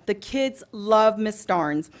time. The kids love Miss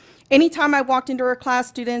Starnes. Anytime I walked into her class,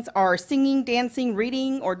 students are singing, dancing,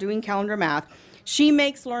 reading, or doing calendar math. She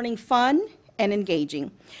makes learning fun and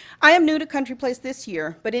engaging. I am new to Country Place this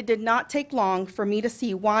year, but it did not take long for me to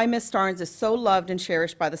see why Miss Starnes is so loved and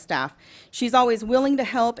cherished by the staff. She's always willing to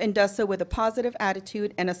help and does so with a positive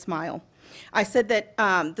attitude and a smile. I said that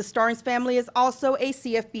the Starnes family is also a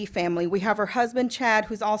CFB family. We have her husband, Chad,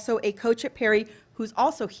 who's also a coach at Perry, who's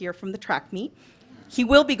also here from the track meet. He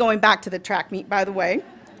will be going back to the track meet, by the way.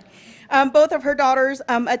 Both of her daughters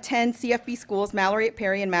attend CFB schools, Mallory at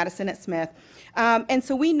Perry and Madison at Smith. And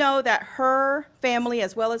so we know that her family,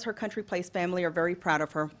 as well as her Country Place family, are very proud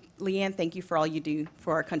of her. Leanne, thank you for all you do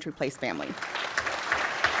for our Country Place family.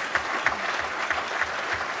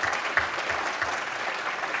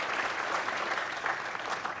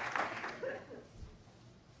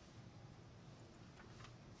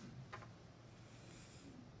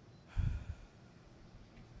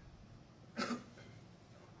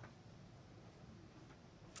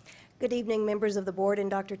 Good evening, members of the board and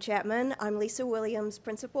Dr. Chapman. I'm Lisa Williams,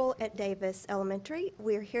 principal at Davis Elementary.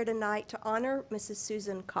 We're here tonight to honor Mrs.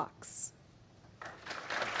 Susan Cox.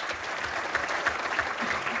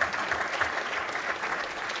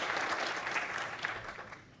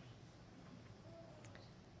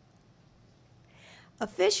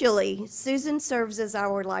 Officially, Susan serves as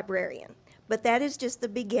our librarian, but that is just the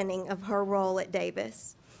beginning of her role at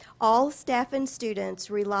Davis. All staff and students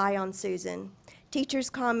rely on Susan. Teachers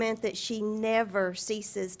comment that she never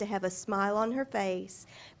ceases to have a smile on her face,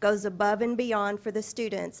 goes above and beyond for the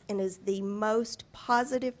students, and is the most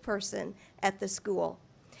positive person at the school.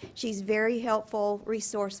 She's very helpful,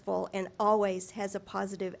 resourceful, and always has a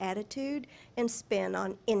positive attitude and spin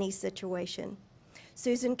on any situation.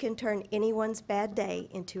 Susan can turn anyone's bad day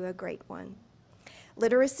into a great one.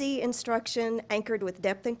 Literacy instruction anchored with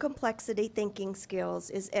depth and complexity thinking skills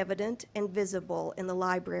is evident and visible in the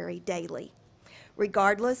library daily.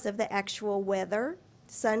 Regardless of the actual weather,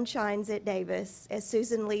 sun shines at Davis as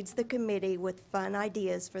Susan leads the committee with fun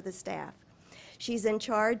ideas for the staff. She's in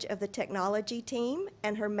charge of the technology team,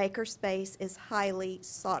 and her makerspace is highly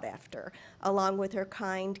sought after, along with her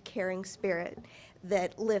kind, caring spirit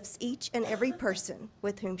that lifts each and every person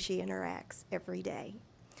with whom she interacts every day.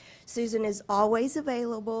 Susan is always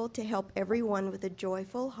available to help everyone with a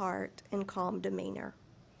joyful heart and calm demeanor.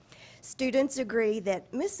 Students agree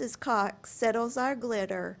that Mrs. Cox settles our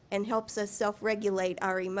glitter and helps us self-regulate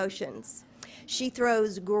our emotions. She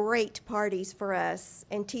throws great parties for us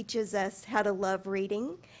and teaches us how to love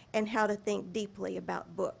reading and how to think deeply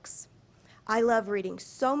about books. I love reading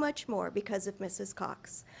so much more because of Mrs.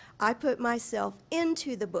 Cox. I put myself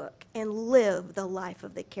into the book and live the life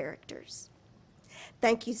of the characters.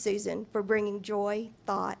 Thank you, Susan, for bringing joy,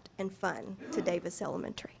 thought, and fun to Davis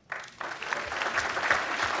Elementary.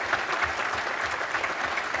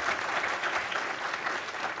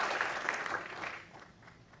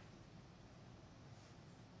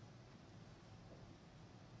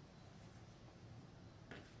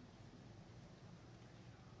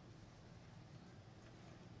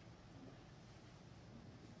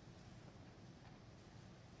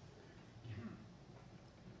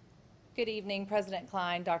 Good evening, President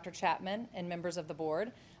Klein, Dr. Chapman, and members of the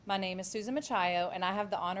board. My name is Susan Machayo, and I have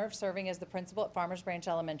the honor of serving as the principal at Farmers Branch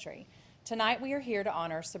Elementary. Tonight, we are here to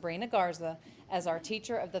honor Sabrina Garza as our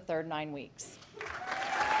teacher of the third 9 weeks.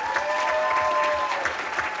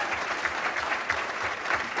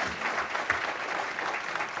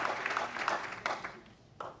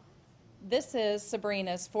 This is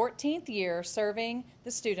Sabrina's 14th year serving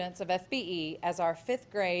the students of FBE as our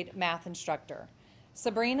 5th grade math instructor.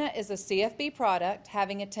 Sabrina is a CFB product,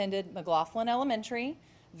 having attended McLaughlin Elementary,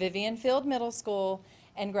 Vivian Field Middle School,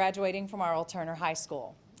 and graduating from Arl Turner High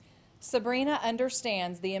School. Sabrina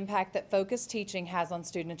understands the impact that focused teaching has on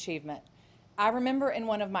student achievement. I remember in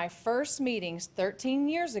one of my first meetings 13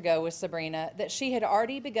 years ago with Sabrina that she had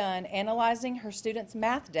already begun analyzing her students'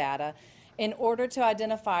 math data in order to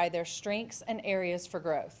identify their strengths and areas for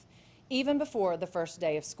growth, even before the first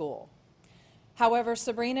day of school. However,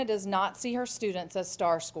 Sabrina does not see her students as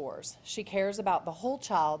star scores. She cares about the whole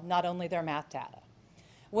child, not only their math data.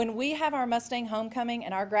 When we have our Mustang homecoming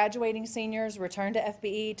and our graduating seniors return to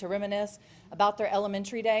FBE to reminisce about their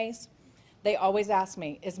elementary days, they always ask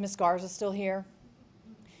me, is Miss Garza still here?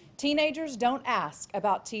 Teenagers don't ask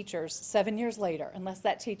about teachers 7 years later unless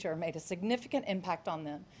that teacher made a significant impact on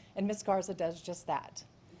them, and Miss Garza does just that.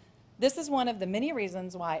 This is one of the many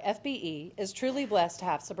reasons why FBE is truly blessed to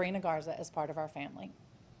have Sabrina Garza as part of our family.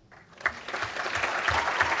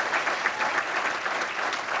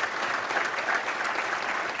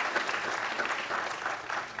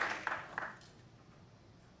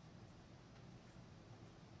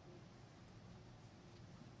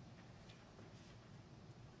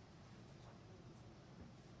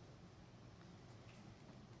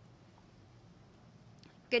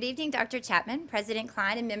 Good evening, Dr. Chapman, President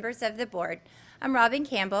Klein, and members of the board. I'm Robin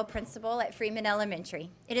Campbell, principal at Freeman Elementary.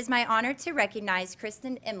 It is my honor to recognize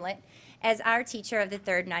Kristen Imlett as our teacher of the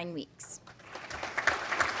third 9 weeks.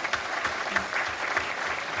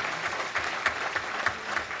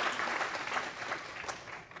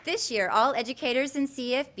 This year, all educators in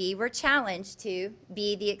CFB were challenged to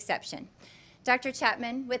be the exception. Dr.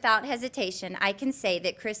 Chapman, without hesitation, I can say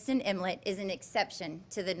that Kristen Imlett is an exception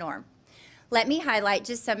to the norm. Let me highlight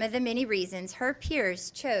just some of the many reasons her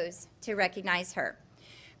peers chose to recognize her.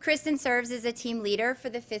 Kristen serves as a team leader for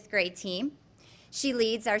the 5th grade team. She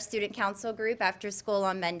leads our student council group after school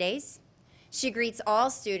on Mondays. She greets all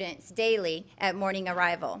students daily at morning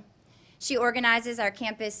arrival. She organizes our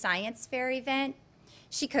campus science fair event.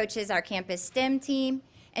 She coaches our campus STEM team,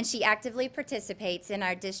 and she actively participates in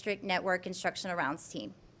our district network instructional rounds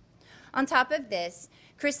team. On top of this,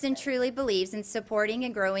 Kristen truly believes in supporting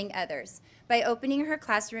and growing others by opening her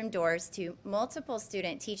classroom doors to multiple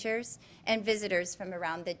student teachers and visitors from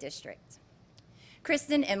around the district.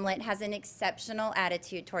 Kristen Imlett has an exceptional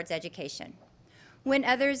attitude towards education. When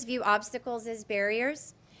others view obstacles as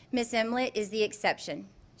barriers, Ms. Imlett is the exception.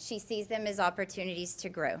 She sees them as opportunities to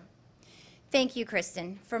grow. Thank you,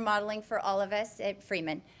 Kristen, for modeling for all of us at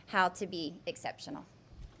Freeman how to be exceptional.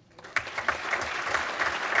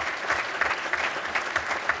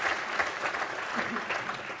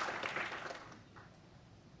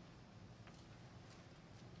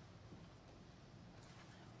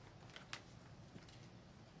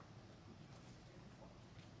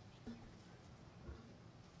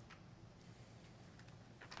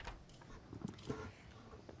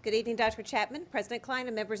 Good evening, Dr. Chapman, President Klein,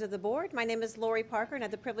 and members of the board. My name is Lori Parker, and I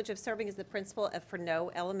have the privilege of serving as the principal of Furneaux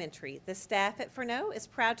Elementary. The staff at Furneaux is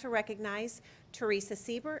proud to recognize Teresa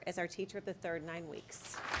Sieber as our teacher of the third 9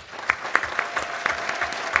 weeks.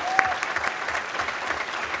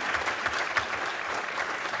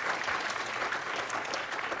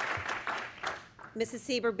 Mrs.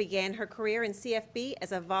 Sieber began her career in CFB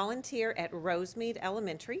as a volunteer at Rosemead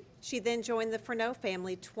Elementary. She then joined the Furneaux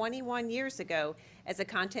family 21 years ago as a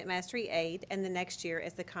Content Mastery aide, and the next year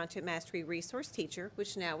as the Content Mastery resource teacher,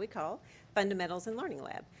 which now we call Fundamentals and Learning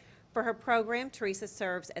Lab. For her program, Teresa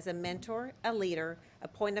serves as a mentor, a leader, a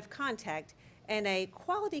point of contact, and a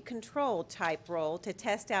quality control type role to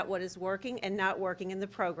test out what is working and not working in the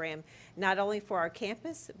program, not only for our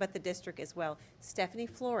campus, but the district as well. Stephanie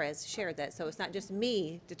Flores shared that, so it's not just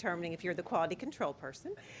me determining if you're the quality control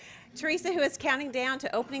person. Teresa, who is counting down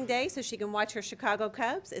to opening day so she can watch her Chicago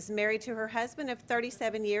Cubs, is married to her husband of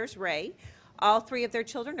 37 years, Ray. All 3 of their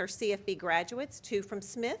children are CFB graduates, 2 from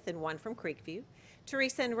Smith and 1 from Creekview.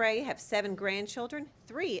 Teresa and Ray have 7 grandchildren,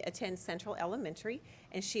 3 attend Central Elementary,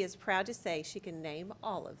 and she is proud to say she can name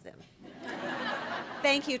all of them.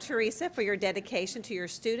 Thank you, Teresa, for your dedication to your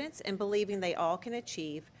students and believing they all can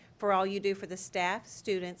achieve, for all you do for the staff,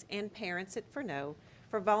 students, and parents at Furneaux,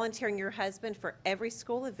 for volunteering your husband for every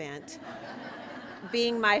school event,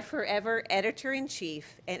 being my forever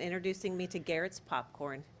editor-in-chief, and introducing me to Garrett's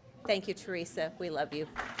Popcorn. Thank you, Teresa. We love you.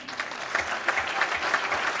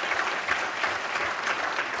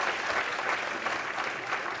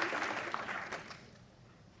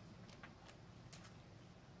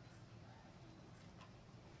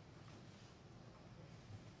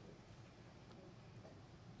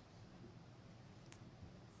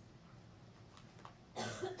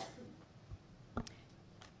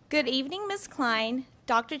 Good evening, Ms. Klein,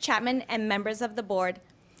 Dr. Chapman, and members of the board.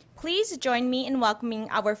 Please join me in welcoming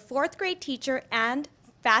our fourth grade teacher and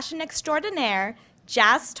fashion extraordinaire,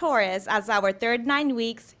 Jazz Torres, as our third 9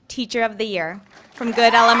 weeks Teacher of the Year from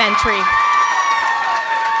Good Elementary.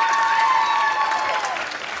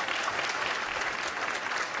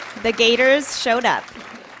 The Gators showed up.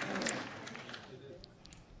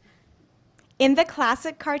 In the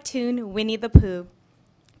classic cartoon Winnie the Pooh,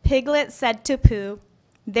 Piglet said to Pooh,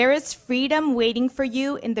 "There is freedom waiting for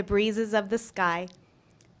you in the breezes of the sky."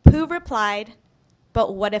 Pooh replied,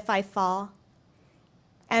 "But what if I fall?"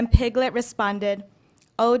 And Piglet responded,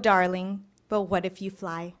 "Oh, darling, but what if you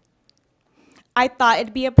fly?" I thought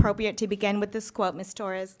it'd be appropriate to begin with this quote, Ms.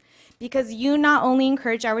 Torres, because you not only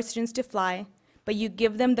encourage our students to fly, but you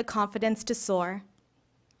give them the confidence to soar.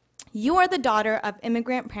 You are the daughter of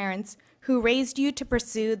immigrant parents who raised you to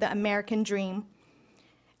pursue the American dream.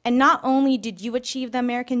 And not only did you achieve the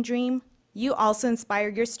American dream, you also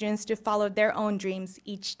inspired your students to follow their own dreams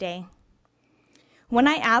each day. When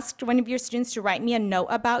I asked one of your students to write me a note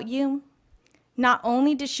about you, not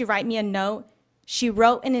only did she write me a note, she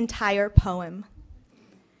wrote an entire poem.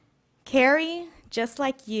 Carrie, just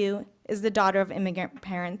like you, is the daughter of immigrant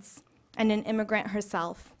parents and an immigrant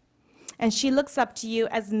herself, and she looks up to you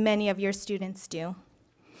as many of your students do.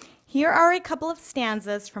 Here are a couple of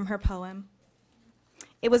stanzas from her poem.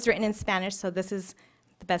 It was written in Spanish, so this is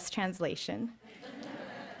the best translation.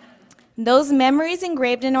 Those memories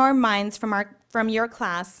engraved in our minds from your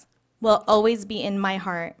class will always be in my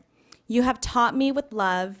heart. You have taught me with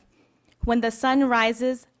love. When the sun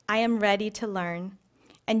rises, I am ready to learn,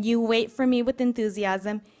 and you wait for me with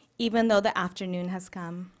enthusiasm, even though the afternoon has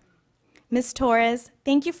come. Ms. Torres,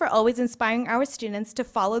 thank you for always inspiring our students to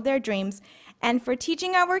follow their dreams and for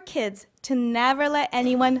teaching our kids to never let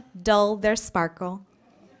anyone dull their sparkle.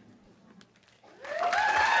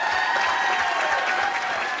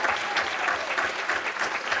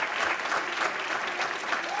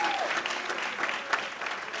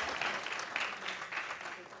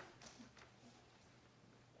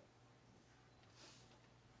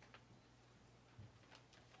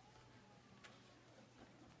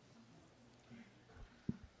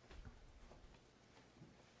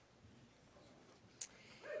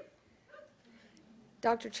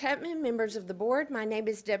 Dr. Chapman, members of the board, my name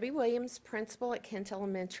is Debbie Williams, principal at Kent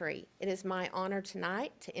Elementary. It is my honor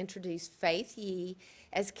tonight to introduce Faith Yee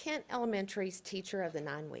as Kent Elementary's Teacher of the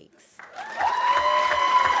 9 weeks.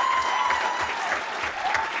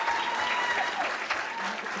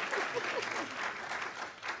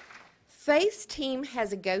 Faith's team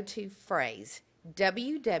has a go-to phrase,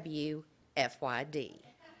 WWFYD,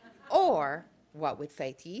 or what would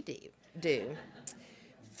Faith Yee do?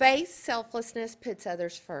 Faith's selflessness puts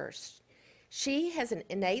others first. She has an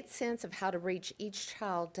innate sense of how to reach each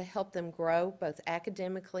child to help them grow both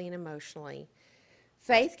academically and emotionally.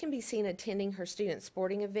 Faith can be seen attending her student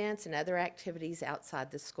sporting events and other activities outside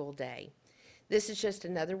the school day. This is just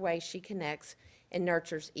another way she connects and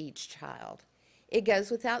nurtures each child. It goes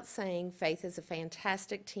without saying, Faith is a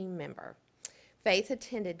fantastic team member. Faith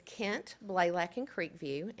attended Kent, Blaylock, and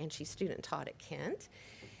Creekview, and she student taught at Kent,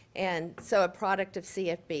 and so a product of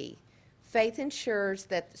CFB. Faith ensures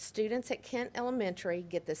that the students at Kent Elementary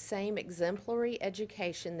get the same exemplary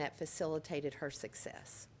education that facilitated her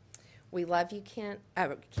success. We love you, Kent.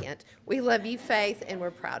 We love you, Faith, and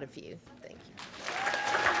we're proud of you. Thank you.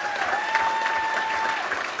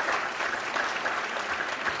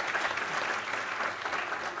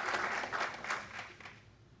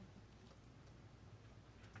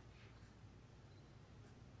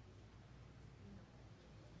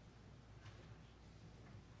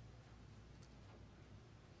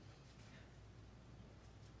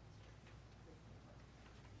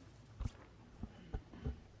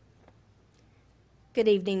 Good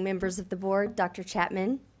evening, members of the board, Dr.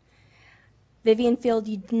 Chapman. Vivian Field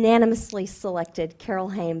unanimously selected Carol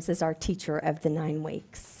Hames as our Teacher of the 9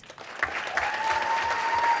 weeks.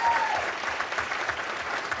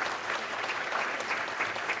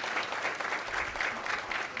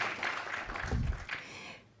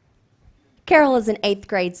 Carol is an 8th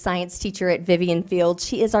grade science teacher at Vivian Field.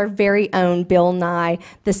 She is our very own Bill Nye,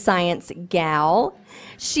 the science gal.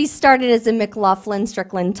 She started as a McLaughlin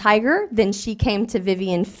Strickland Tiger, then she came to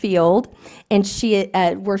Vivian Field, and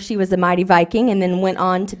where she was a Mighty Viking, and then went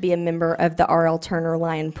on to be a member of the R.L. Turner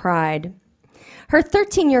Lion Pride. Her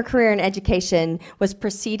 13-year career in education was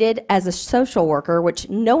preceded as a social worker, which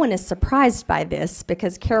no one is surprised by this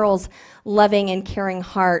because Carol's loving and caring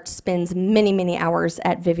heart spends many, many hours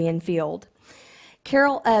at Vivian Field.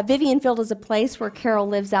 Vivian Field is a place where Carol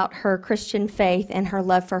lives out her Christian faith and her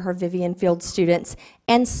love for her Vivian Field students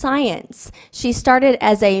and science. She started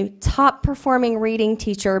as a top-performing reading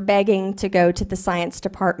teacher begging to go to the science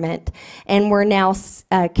department, and where now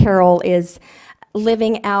Carol is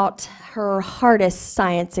living out her hardest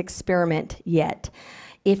science experiment yet.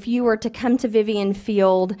 If you were to come to Vivian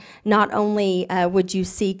Field, not only would you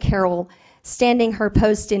see Carol standing her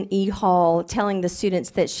post in E-Hall telling the students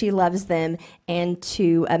that she loves them and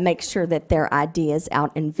to make sure that their ID is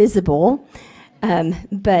out and visible,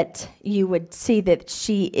 but you would see that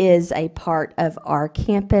she is a part of our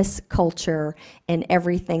campus culture, and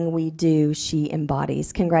everything we do she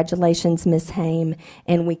embodies. Congratulations, Ms. Haim,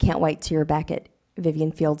 and we can't wait till you're back at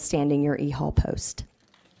Vivian Field standing your E-Hall post.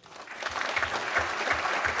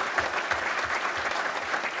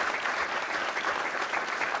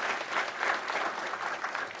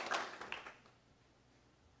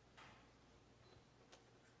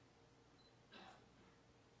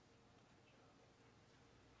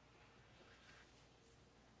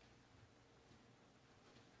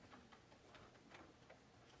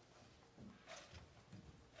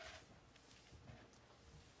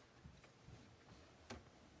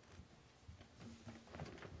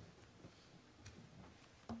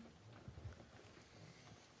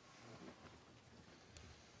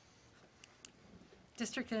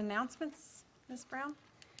 District announcements, Ms. Brown?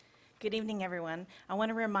 Good evening, everyone. I want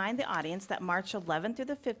to remind the audience that March 11th through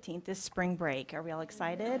the 15th is spring break. Are we all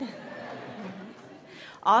excited?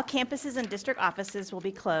 All campuses and district offices will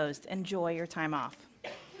be closed. Enjoy your time off.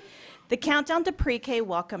 The countdown to pre-K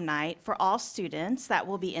welcome night for all students that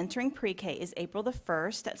will be entering pre-K is April the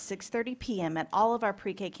 1st at 6:30 p.m. at all of our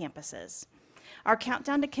pre-K campuses. Our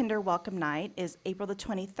countdown to kinder welcome night is April the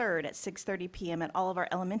 23rd at 6:30 p.m. at all of our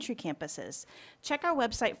elementary campuses. Check our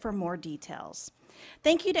website for more details.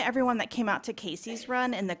 Thank you to everyone that came out to Casey's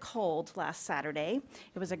Run in the cold last Saturday.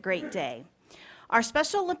 It was a great day. Our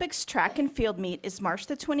Special Olympics track and field meet is March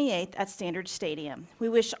the 28th at Standard Stadium. We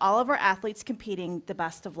wish all of our athletes competing the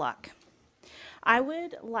best of luck. I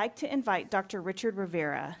would like to invite Dr. Richard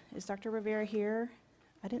Rivera. Is Dr. Rivera here?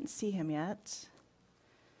 I didn't see him yet.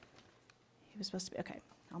 He was supposed to be, okay,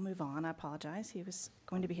 I'll move on, I apologize. He was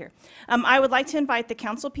going to be here. I would like to invite the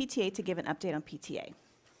Council PTA to give an update on PTA.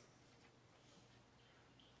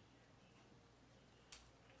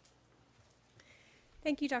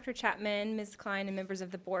 Thank you, Dr. Chapman, Ms. Klein, and members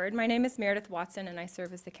of the board. My name is Meredith Watson, and I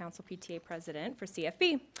serve as the Council PTA President for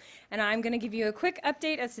CFB. And I'm going to give you a quick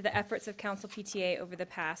update as to the efforts of Council PTA over the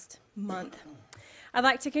past month. I'd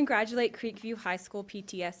like to congratulate Creekview High School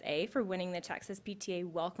PTSA for winning the Texas PTA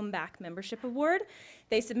Welcome Back Membership Award.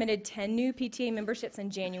 They submitted 10 new PTA memberships in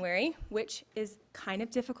January, which is kind of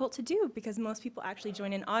difficult to do because most people actually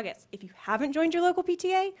join in August. If you haven't joined your local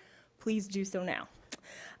PTA, please do so now.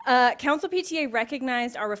 Council PTA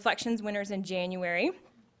recognized our Reflections winners in January,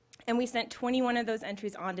 and we sent 21 of those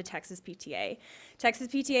entries on to Texas PTA. Texas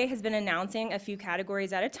PTA has been announcing a few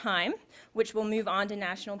categories at a time, which will move on to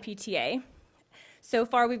National PTA. So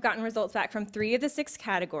far, we've gotten results back from 3 of the 6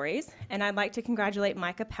 categories, and I'd like to congratulate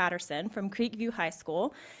Micah Patterson from Creekview High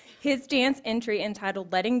School. His dance entry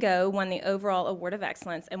entitled Letting Go won the overall Award of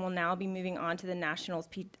Excellence and will now be moving on to the Nationals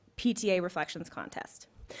PTA Reflections Contest.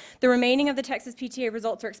 The remaining of the Texas PTA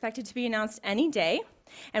results are expected to be announced any day,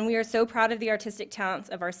 and we are so proud of the artistic talents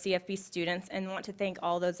of our CFB students and want to thank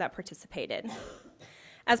all those that participated.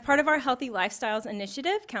 As part of our Healthy Lifestyles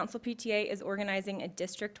initiative, Council PTA is organizing a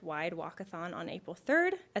district-wide walkathon on April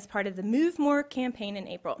 3rd as part of the Move More campaign in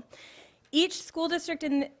April. Each school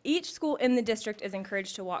in the district is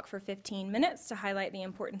encouraged to walk for 15 minutes to highlight the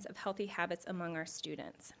importance of healthy habits among our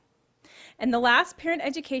students. And the last parent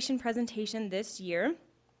education presentation this year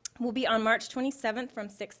will be on March 27th from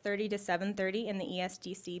 6:30 to 7:30 in the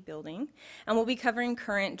ESDC building, and we'll be covering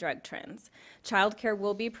current drug trends. Childcare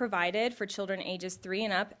will be provided for children ages 3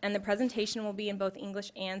 and up, and the presentation will be in both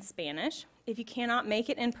English and Spanish. If you cannot make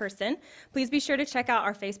it in person, please be sure to check out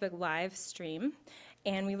our Facebook live stream,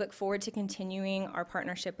 and we look forward to continuing our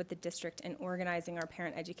partnership with the district and organizing our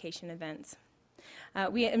parent education events.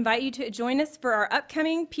 We invite you to join us for our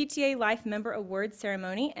upcoming PTA Life Member Awards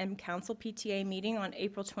ceremony and Council PTA meeting on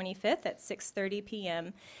April 25th at 6:30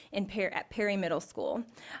 p.m. at Perry Middle School.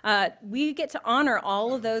 We get to honor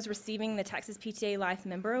all of those receiving the Texas PTA Life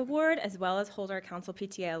Member Award, as well as hold our Council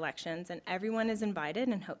PTA elections, and everyone is invited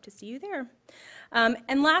and hope to see you there.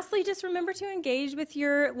 And lastly, just remember to engage with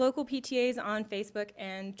your local PTAs on Facebook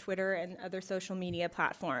and Twitter and other social media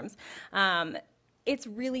platforms. It's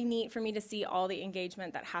really neat for me to see all the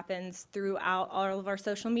engagement that happens throughout all of our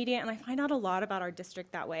social media, and I find out a lot about our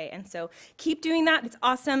district that way. And so keep doing that. It's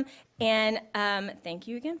awesome. And thank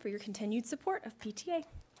you again for your continued support of PTA.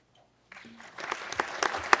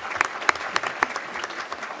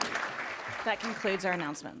 That concludes our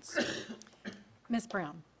announcements. Ms.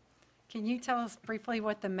 Brown, can you tell us briefly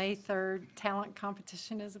what the May 3rd talent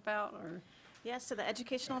competition is about? Or Yes, so the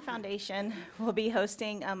Educational Foundation will be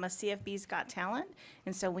hosting a CFB's Got Talent,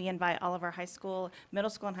 and so we invite all of our high school,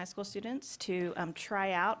 middle school and high school students to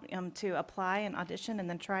try out, to apply and audition and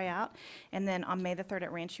then try out. And then on May the 3rd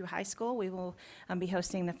at Rancho High School, we will be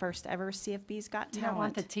hosting the first ever CFB's Got Talent. You don't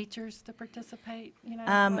want the teachers to participate? You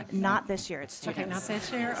know, not this year, it's students. Okay, not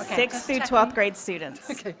this year? Okay. 6th through 12th grade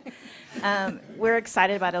students. Okay. We're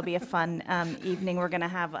excited about it. It'll be a fun evening. We're going to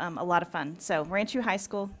have a lot of fun. So Rancho High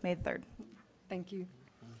School, May the 3rd. Thank you.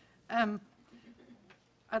 I'd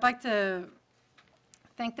like to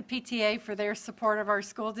thank the PTA for their support of our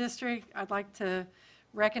school district. I'd like to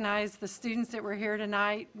recognize the students that were here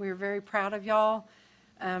tonight. We're very proud of y'all.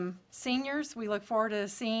 Seniors, we look forward to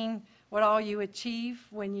seeing what all you achieve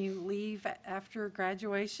when you leave after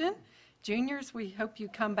graduation. Juniors, we hope you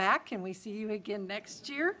come back and we see you again next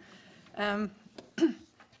year.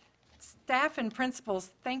 Staff and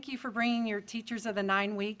principals, thank you for bringing your teachers of the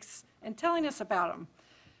 9 weeks and telling us about them,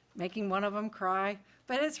 making one of them cry.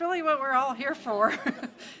 But it's really what we're all here for,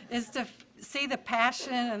 is to see the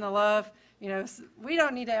passion and the love. You know, we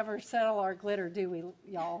don't need to ever settle our glitter, do we,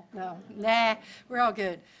 y'all? No, nah, we're all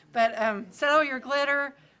good. But settle your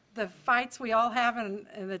glitter, the fights we all have and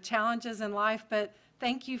the challenges in life. But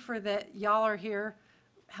thank you for that. Y'all are here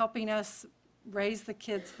helping us raise the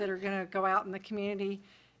kids that are going to go out in the community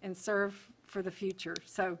and serve for the future.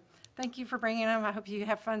 So thank you for bringing them. I hope you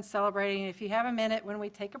have fun celebrating. If you have a minute, when we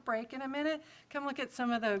take a break in a minute, come look at some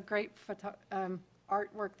of the great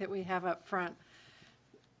artwork that we have up front.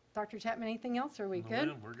 Dr. Chapman, anything else? Are we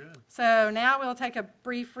good? We're good. So now we'll take a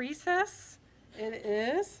brief recess. It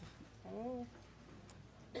is,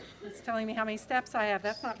 it's telling me how many steps I have.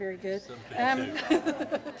 That's not very good.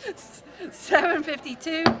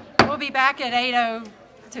 7:52. We'll be back at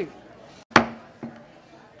 8:02.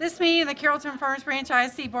 This meeting of the Carrollton-Farmers Branch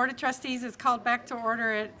ISD Board of Trustees is called back to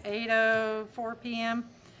order at 8:04 p.m.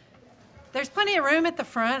 There's plenty of room at the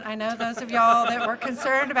front. I know those of y'all that were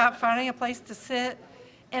concerned about finding a place to sit.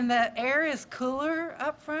 And the air is cooler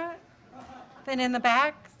up front than in the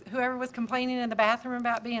back. Whoever was complaining in the bathroom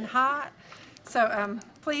about being hot. So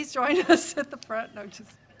please join us at the front. No,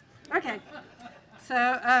 just, okay.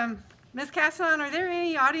 So Ms. Castellan, are there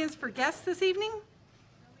any audience for guests this evening?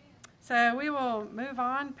 So we will move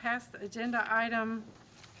on past agenda item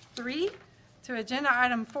 3 to agenda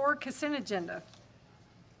item 4, consent agenda.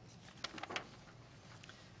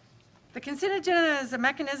 The consent agenda is a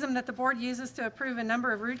mechanism that the board uses to approve a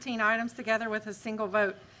number of routine items together with a single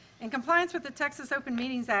vote. In compliance with the Texas Open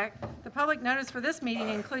Meetings Act, the public notice for this meeting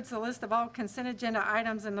includes a list of all consent agenda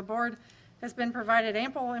items, and the board has been provided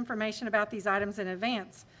ample information about these items in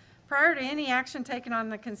advance. Prior to any action taken on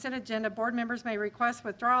the consent agenda, board members may request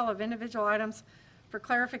withdrawal of individual items for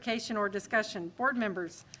clarification or discussion. Board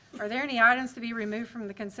members, are there any items to be removed from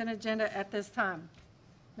the consent agenda at this time?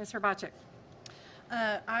 Ms. Herbacek.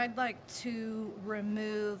 I'd like to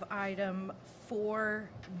remove item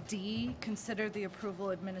 4D, consider the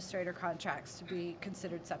approval administrator contracts to be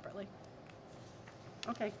considered separately.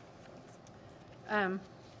 Okay.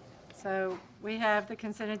 So we have the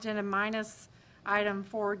consent agenda minus item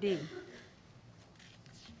 4D.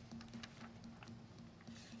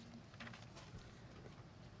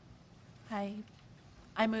 I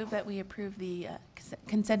move that we approve the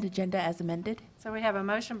consent agenda as amended. So we have a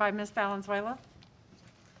motion by Ms. Valenzuela,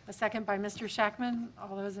 a second by Mr. Shackman.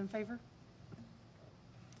 All those in favor?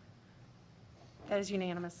 That is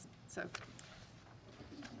unanimous. So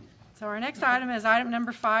our next item is item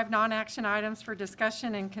number 5, non-action items for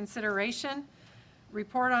discussion and consideration.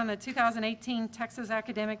 Report on the 2018 Texas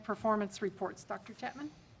Academic Performance Reports. Dr. Chapman?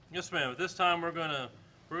 Yes, ma'am. At this time, we're gonna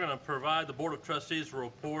provide the Board of Trustees a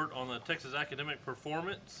report on the Texas Academic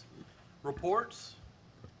Performance Reports.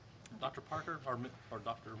 Dr. Parker or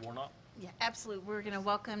Dr. Warnock? Yeah, absolutely. We're going to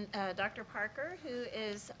welcome Dr. Parker, who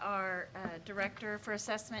is our Director for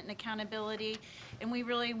Assessment and Accountability. And we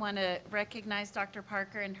really want to recognize Dr.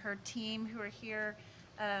 Parker and her team who are here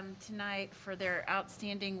tonight for their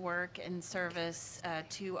outstanding work and service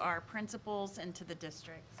to our principals and to the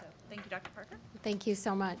district. So thank you, Dr. Parker. Thank you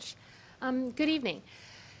so much. Good evening.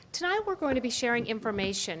 Tonight we're going to be sharing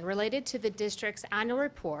information related to the district's annual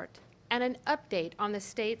report and an update on the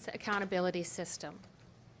state's accountability system.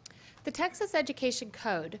 The Texas Education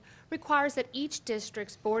Code requires that each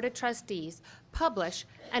district's Board of Trustees publish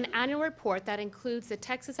an annual report that includes the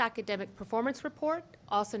Texas Academic Performance Report,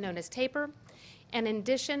 also known as TAPER, and in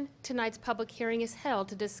addition, tonight's public hearing is held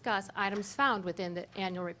to discuss items found within the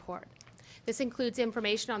annual report. This includes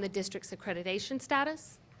information on the district's accreditation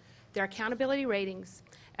status, their accountability ratings,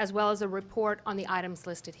 as well as a report on the items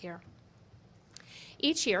listed here.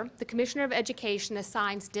 Each year, the Commissioner of Education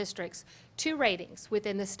assigns districts 2 ratings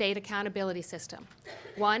within the state accountability system,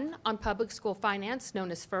 one on public school finance, known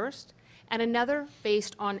as FIRST, and another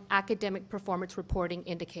based on academic performance reporting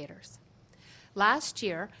indicators. Last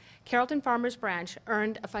year, Carrollton-Farmers branch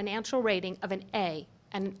earned a financial rating of an A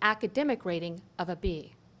and an academic rating of a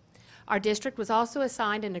B. Our district was also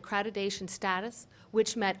assigned an accreditation status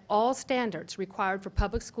which met all standards required for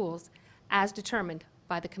public schools as determined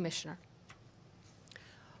by the Commissioner.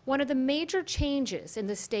 One of the major changes in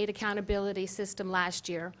the state accountability system last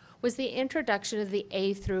year was the introduction of the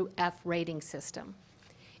A through F rating system.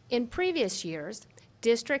 In previous years,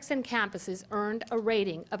 districts and campuses earned a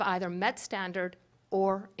rating of either met standard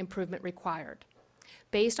or improvement required,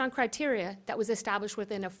 based on criteria that was established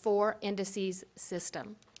within a 4 indices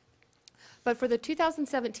system. But for the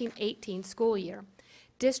 2017-18 school year,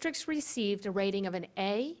 districts received a rating of an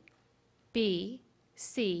A, B,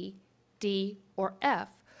 C, D, or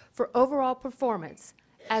F for overall performance,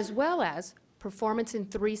 as well as performance in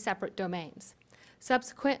 3 separate domains.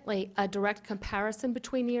 Subsequently, a direct comparison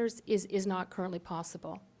between years is not currently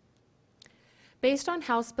possible. Based on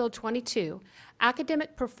House Bill 22,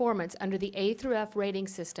 academic performance under the A through F rating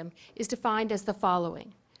system is defined as the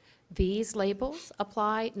following. These labels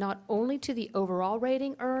apply not only to the overall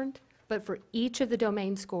rating earned, but for each of the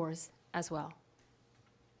domain scores as well.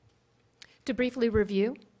 To briefly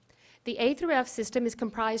review, the A through F system is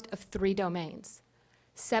comprised of 3 domains.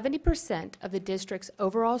 70% of the district's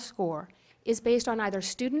overall score is based on either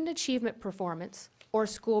student achievement performance or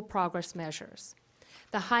school progress measures.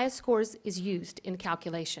 The highest scores is used in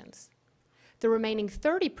calculations. The remaining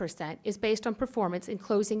 30% is based on performance in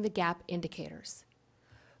closing the gap indicators.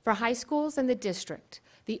 For high schools and the district,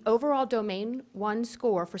 the overall Domain 1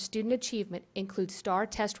 score for student achievement includes STAR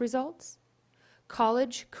test results,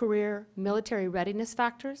 college, career, military readiness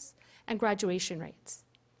factors, and graduation rates.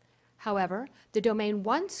 However, the Domain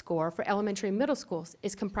 1 score for elementary and middle schools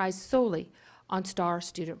is comprised solely on STAR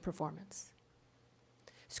student performance.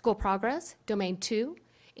 School progress, Domain 2,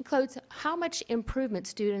 includes how much improvement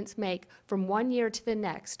students make from one year to the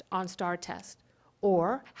next on STAR test,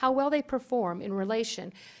 or how well they perform in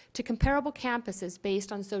relation to comparable campuses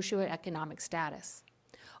based on socioeconomic status.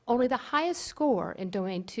 Only the highest score in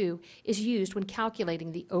Domain 2 is used when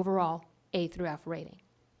calculating the overall A through F rating.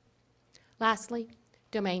 Lastly,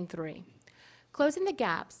 Domain 3. Closing the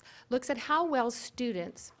gaps looks at how well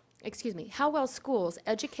schools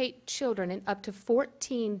educate children in up to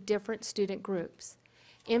 14 different student groups.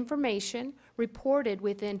 Information reported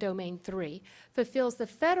within Domain 3 fulfills the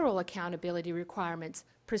federal accountability requirements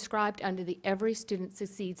prescribed under the Every Student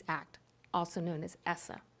Succeeds Act, also known as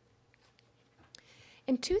ESSA.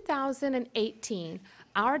 In 2018,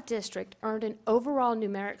 our district earned an overall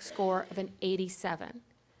numeric score of an 87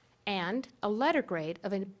 and a letter grade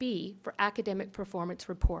of a B for academic performance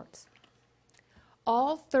reports.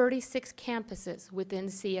 All 36 campuses within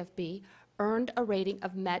CFB earned a rating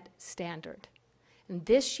of Met Standard. And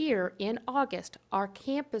this year, in August, our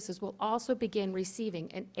campuses will also begin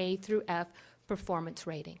receiving an A through F performance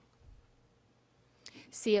rating.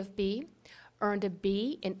 CFB earned a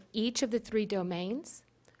B in each of the 3 domains.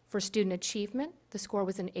 For student achievement, the score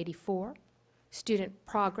was an 84, student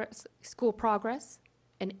progress, school progress,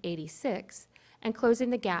 an 86, and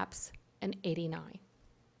closing the gaps, an 89.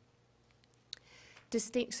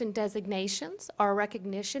 Distinction designations are a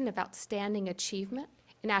recognition of outstanding achievement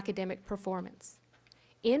in academic performance.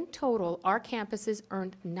 In total, our campuses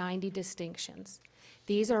earned 90 distinctions.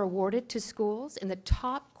 These are awarded to schools in the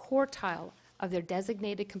top quartile of their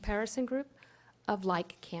designated comparison group of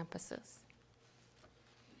like campuses.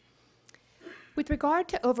 With regard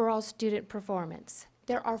to overall student performance,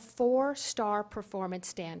 there are 4 STAR performance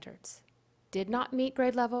standards: did not meet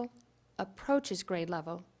grade level, approaches grade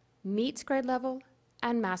level, meets grade level,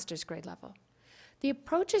 and master's grade level. The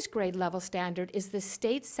approaches grade level standard is the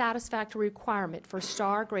state's satisfactory requirement for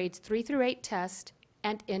STAR grades 3 through 8 tests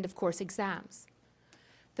and end-of-course exams.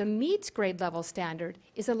 The meets grade level standard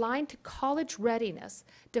is aligned to college readiness,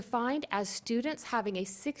 defined as students having a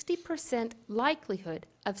 60% likelihood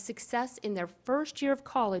of success in their first year of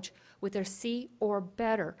college with their C or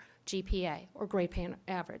better GPA, or grade point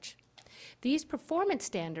average. These performance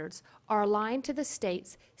standards are aligned to the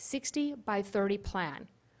state's 60 by 30 plan,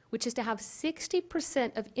 which is to have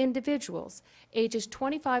 60% of individuals ages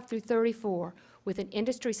 25 through 34 with an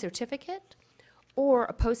industry certificate or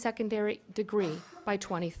a post-secondary degree by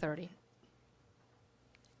 2030.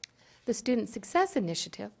 The Student Success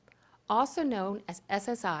Initiative, also known as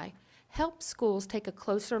SSI, helps schools take a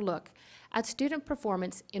closer look at student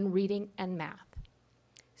performance in reading and math.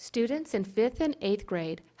 Students in 5th and 8th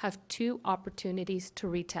grade have 2 opportunities to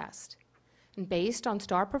retest. And based on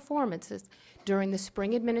STAR performances during the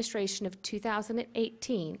spring administration of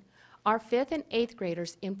 2018, our 5th and 8th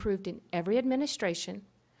graders improved in every administration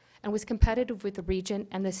and was competitive with the region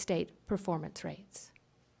and the state performance rates.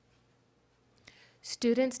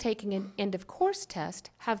 Students taking an end-of-course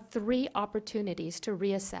test have 3 opportunities to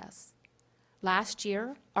reassess. Last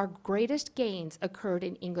year, our greatest gains occurred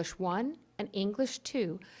in English 1 and English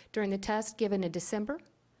 2 during the test given in December,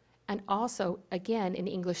 and also again in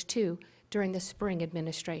English 2 during the spring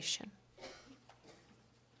administration.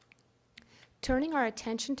 Turning our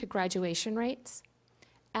attention to graduation rates,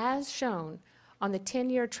 as shown on the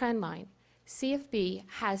 10-year trend line, CFB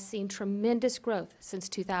has seen tremendous growth since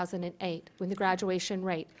 2008, when the graduation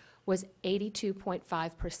rate was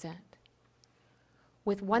 82.5%.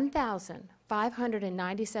 With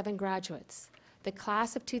 1,597 graduates, the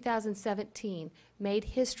class of 2017 made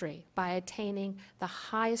history by attaining the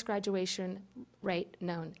highest graduation rate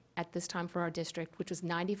known at this time for our district, which was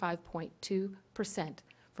 95.2%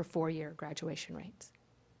 for 4-year graduation rates.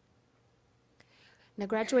 Now,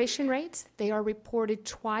 graduation rates, they are reported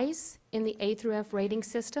twice in the A through F rating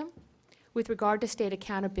system. With regard to state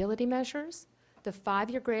accountability measures, the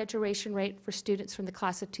 5-year graduation rate for students from the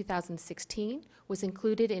class of 2016 was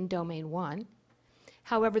included in Domain 1.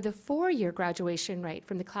 However, the 4-year graduation rate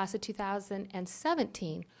from the class of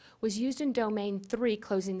 2017 was used in Domain 3,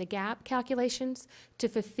 closing the gap calculations to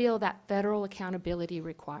fulfill that federal accountability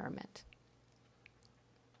requirement.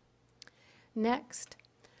 Next,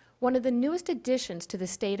 one of the newest additions to the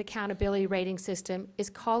state accountability rating system is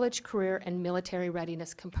College Career and Military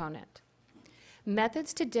Readiness component.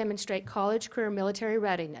 Methods to demonstrate college career military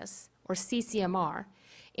readiness, or CCMR,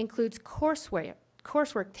 includes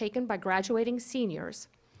coursework taken by graduating seniors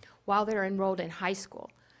while they're enrolled in high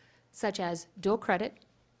school, such as dual credit,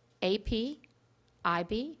 AP,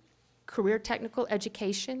 IB, career technical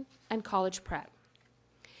education, and college prep.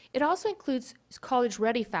 It also includes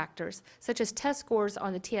college-ready factors, such as test scores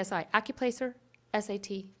on the TSI Accuplacer,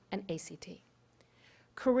 SAT, and ACT.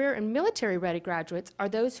 Career and military-ready graduates are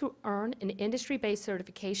those who earn an industry-based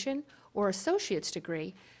certification or associate's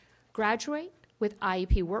degree, graduate with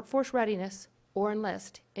IEP workforce readiness, or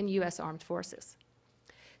enlist in U.S. Armed Forces.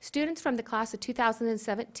 Students from the class of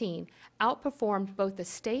 2017 outperformed both the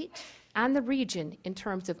state and the region in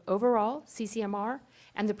terms of overall CCMR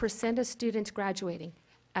and the percent of students graduating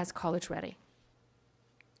as college ready.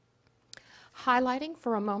 Highlighting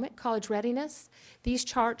for a moment college readiness, these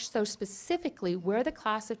charts show specifically where the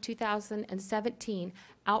class of 2017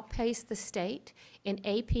 outpaced the state in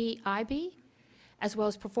AP IB, as well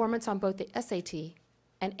as performance on both the SAT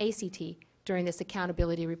and ACT during this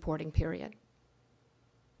accountability reporting period.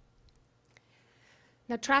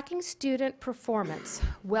 Now, tracking student performance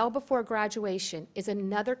well before graduation is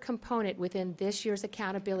another component within this year's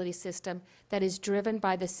accountability system that is driven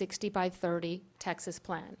by the 60 by 30 Texas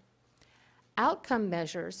plan. Outcome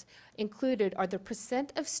measures included are the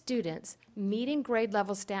percent of students meeting grade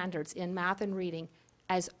level standards in math and reading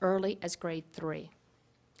as early as grade 3.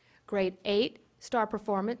 Grade 8 STAR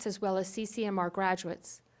performance as well as CCMR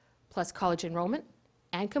graduates, plus college enrollment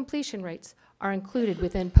and completion rates are included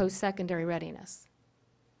within post-secondary readiness.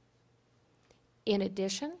 In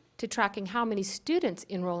addition to tracking how many students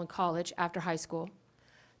enroll in college after high school,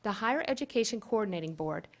 the Higher Education Coordinating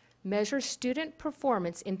Board measures student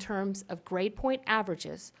performance in terms of grade point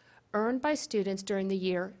averages earned by students during the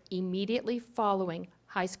year immediately following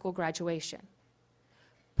high school graduation.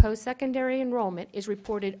 Post-secondary enrollment is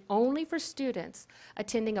reported only for students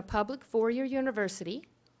attending a public 4-year university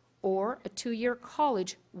or a 2-year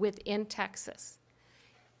college within Texas.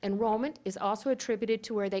 Enrollment is also attributed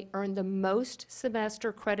to where they earned the most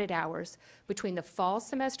semester credit hours between the fall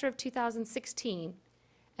semester of 2016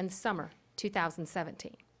 and summer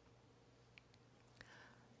 2017.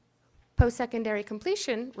 Post-secondary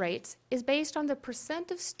completion rates is based on the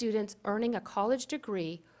percent of students earning a college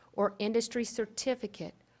degree or industry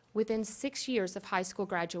certificate within 6 years of high school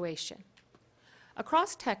graduation.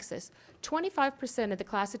 Across Texas, 25% of the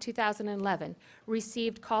class of 2011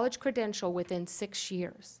 received college credential within 6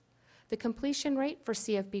 years. The completion rate for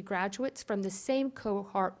CFB graduates from the same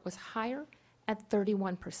cohort was higher at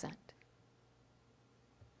 31%.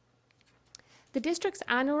 The district's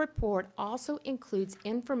annual report also includes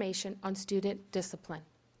information on student discipline.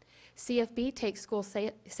 CFB takes school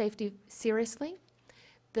safety seriously.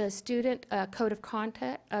 The student code of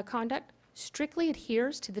conduct strictly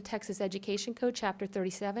adheres to the Texas Education Code, Chapter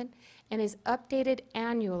 37, and is updated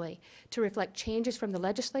annually to reflect changes from the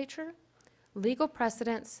legislature, legal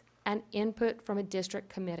precedents, and input from a district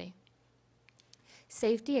committee.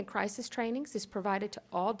 Safety and crisis trainings is provided to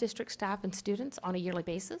all district staff and students on a yearly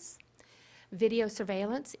basis. Video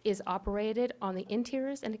surveillance is operated on the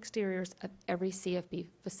interiors and exteriors of every CFB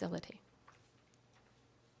facility.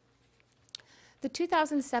 The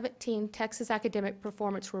 2017 Texas Academic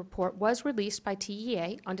Performance Report was released by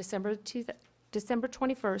TEA on December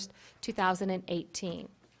 21st, 2018.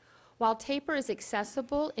 While TAPER is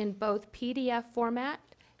accessible in both PDF format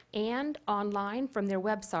and online from their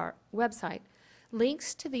website,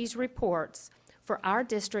 links to these reports for our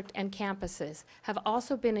district and campuses have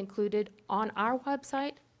also been included on our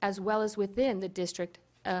website as well as within the district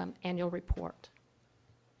annual report.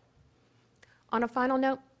 On a final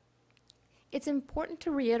note, it's important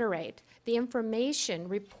to reiterate the information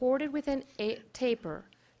reported within TAPER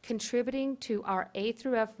contributing to our A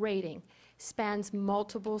through F rating spans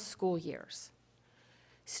multiple school years.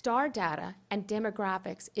 STAR data and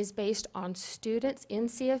demographics is based on students in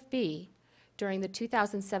CFB during the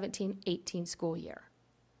 2017-18 school year.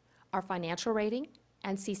 Our financial rating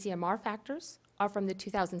and CCMR factors are from the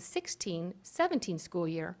 2016-17 school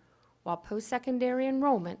year, while post-secondary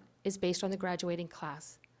enrollment is based on the graduating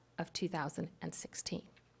class of 2016.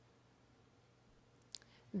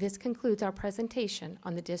 This concludes our presentation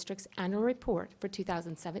on the district's annual report for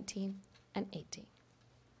 2017 and 18.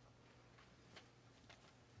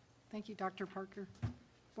 Thank you, Dr. Parker.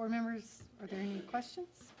 Board members, are there any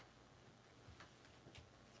questions?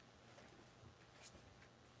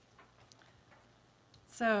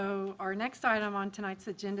 So our next item on tonight's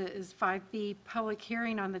agenda is 5B, public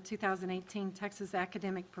hearing on the 2018 Texas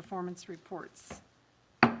Academic Performance Reports.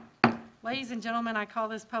 Ladies and gentlemen, I call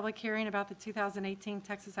this public hearing about the 2018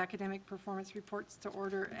 Texas Academic Performance Reports to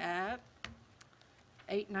order at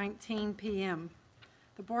 8:19 p.m.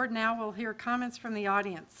 The board now will hear comments from the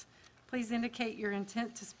audience. Please indicate your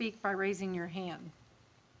intent to speak by raising your hand.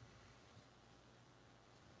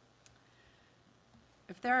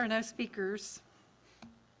 If there are no speakers,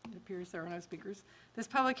 it appears there are no speakers, this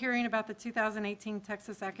public hearing about the 2018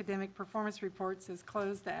 Texas Academic Performance Reports is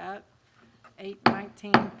closed at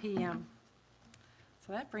 8:19 p.m.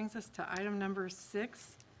 So that brings us to item number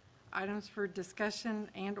 6, items for discussion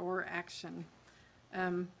and or action.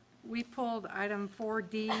 We pulled item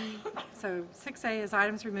 4D, so 6A is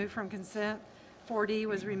items removed from consent. 4D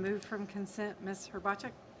was removed from consent. Ms.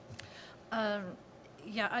 Herbachek?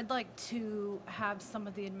 Yeah, I'd like to have some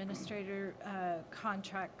of the administrator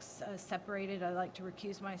contracts separated. I'd like to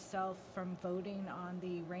recuse myself from voting on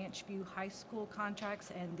the Ranch View High School contracts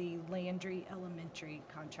and the Landry Elementary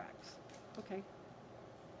contracts. Okay.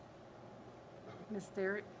 Ms.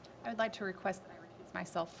 Derrick? I would like to request that I recuse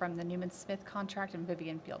myself from the Newman-Smith contract and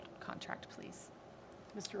Vivian Field contract, please.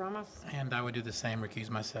 Mr. Ramos? And I would do the same, recuse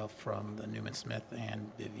myself from the Newman-Smith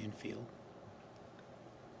and Vivian Field.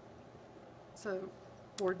 So,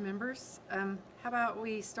 board members, how about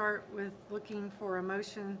we start with looking for a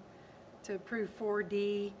motion to approve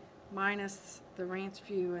 4D minus the Ranch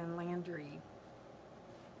View and Landry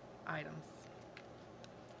items.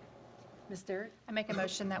 Ms. Derrick? I make a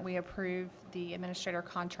motion that we approve the administrator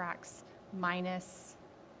contracts minus,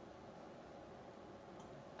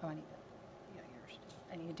 I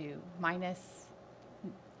need to do minus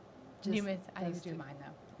Newman, I need to do mine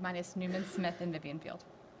though. Minus Newman, Smith, and Vivian Field.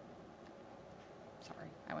 Sorry,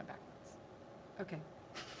 I went backwards. Okay.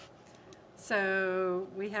 So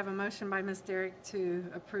we have a motion by Ms. Derrick to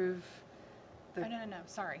approve the. Oh, no,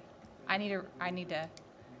 sorry. I need to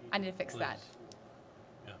fix that.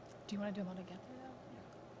 Yeah. Do you want to do them all together?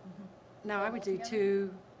 No, I would do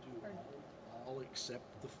 2. All except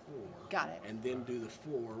the 4. Got it. And then do the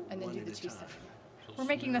 4 And then one do at the a 2 time. separate. We're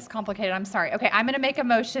making this complicated. I'm sorry. Okay, I'm going to make a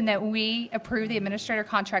motion that we approve the administrator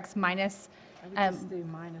contracts minus. I would just do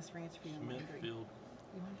minus Ranch View and Landry. Smithfield.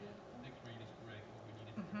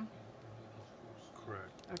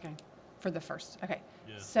 Correct. Correct. Okay. For the first. Okay.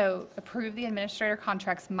 Yes. So approve the administrator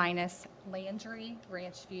contracts minus Landry,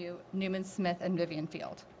 Ranchview, Newman Smith, and Vivian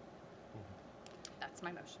Field. That's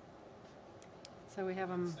my motion. So we have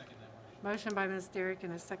a motion by Ms. Derrick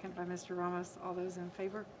and a second by Mr. Ramos. All those in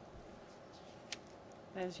favor?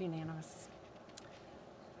 That is unanimous.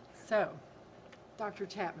 So, Dr.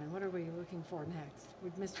 Chapman, what are we looking for next?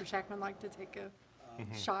 Would Mr. Shackman like to take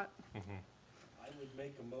a shot? I would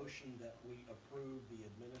make a motion that we approve the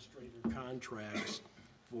administrator contracts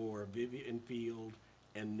for Vivian Field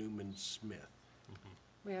and Newman Smith.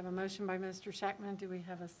 We have a motion by Mr. Shackman. Do we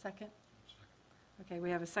have a second? Okay,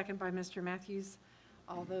 we have a second by Mr. Matthews.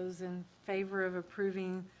 All those in favor of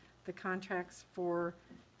approving the contracts for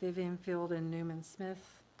Vivian Field and Newman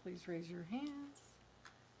Smith, please raise your hands.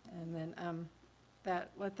 And then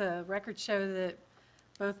let the record show that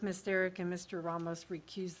both Ms. Derrick and Mr. Ramos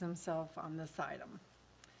recused themselves on this item.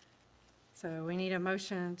 So we need a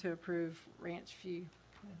motion to approve Ranchview.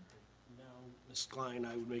 Now, Ms. Klein,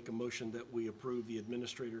 I would make a motion that we approve the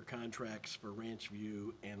administrator contracts for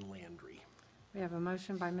Ranchview and Landry. We have a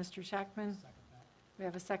motion by Mr. Shackman. We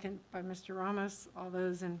have a second by Mr. Ramos. All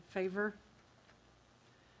those in favor?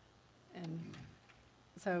 And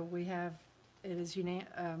so we have, it is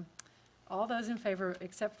all those in favor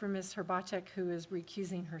except for Ms. Herbacek, who is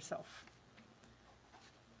recusing herself.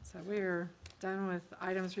 So we are done with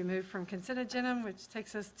items removed from consent agenda, which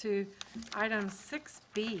takes us to item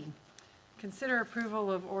 6B. Consider approval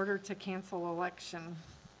of order to cancel election.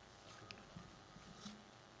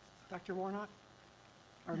 Dr. Warnock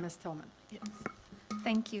or Ms. Tillman? Yes.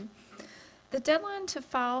 Thank you. The deadline to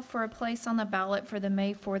file for a place on the ballot for the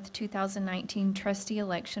May 4th, 2019 trustee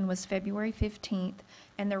election was February 15th,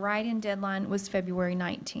 and the write-in deadline was February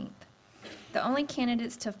 19th. The only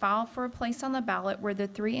candidates to file for a place on the ballot were the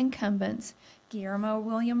three incumbents, Guillermo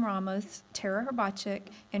William Ramos, Tara Herbacek,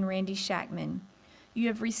 and Randy Shackman. You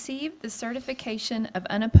have received the certification of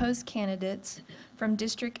unopposed candidates from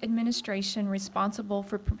district administration responsible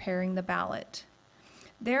for preparing the ballot.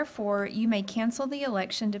 Therefore, you may cancel the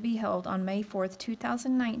election to be held on May 4th,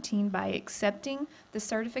 2019 by accepting the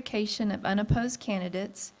certification of unopposed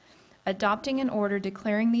candidates, adopting an order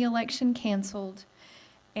declaring the election canceled,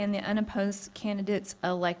 and the unopposed candidates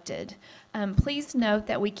elected. Please note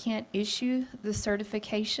that we can't issue the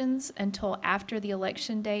certifications until after the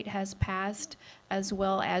election date has passed, as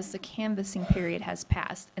well as the canvassing period has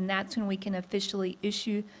passed. And that's when we can officially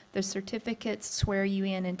issue the certificates, swear you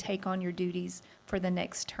in, and take on your duties for the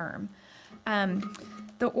next term.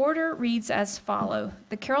 The order reads as follows.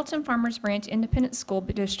 The Carrollton-Farmers Branch Independent School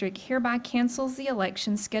District hereby cancels the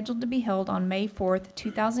election scheduled to be held on May 4th,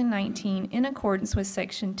 2019 in accordance with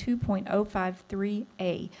Section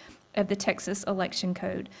 2.053A of the Texas Election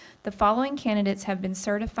Code. The following candidates have been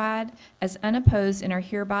certified as unopposed and are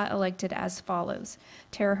hereby elected as follows.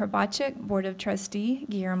 Tara Herbacek, Board of Trustee.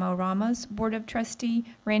 Guillermo Ramos, Board of Trustee.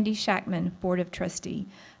 Randy Shackman, Board of Trustee.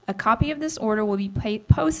 A copy of this order will be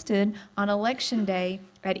posted on Election Day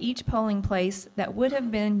at each polling place that would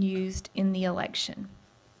have been used in the election.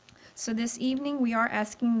 So this evening, we are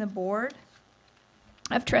asking the Board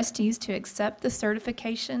of Trustees to accept the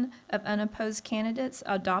certification of unopposed candidates,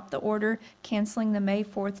 adopt the order canceling the May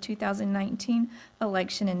 4th, 2019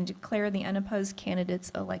 election, and declare the unopposed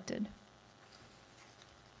candidates elected.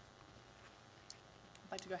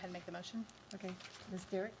 I'd like to go ahead and make the motion. Okay, Ms.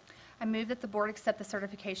 Derrick? I move that the board accept the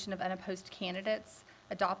certification of unopposed candidates,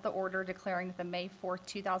 adopt the order declaring that the May 4th,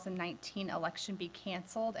 2019 election be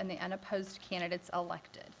canceled and the unopposed candidates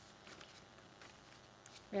elected.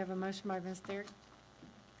 We have a motion by Ms. Derrick,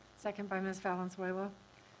 second by Ms. Valenzuela.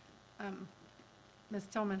 Ms.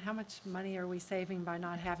 Tillman, how much money are we saving by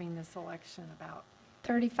not having this election about?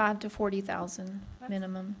 $35,000 to $40,000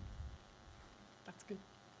 minimum. That's good.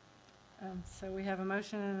 So we have a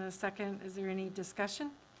motion and a second. Is there any discussion?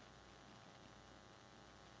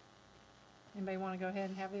 Anybody want to go ahead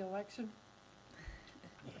and have the election?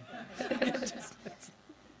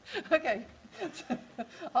 Okay.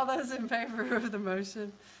 All those in favor of the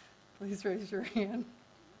motion, please raise your hand.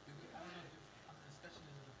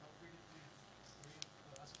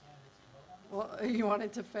 Well, you want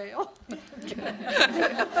it to fail?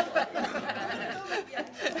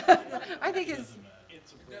 I think it's. It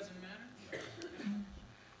doesn't matter?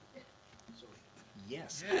 So,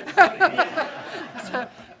 yes. So,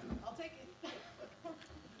 I'll take it.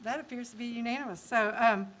 That appears to be unanimous. So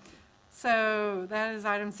that is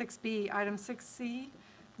item 6B. Item 6C,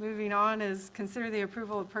 moving on, is consider the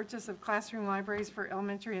approval of purchase of classroom libraries for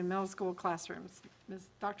elementary and middle school classrooms.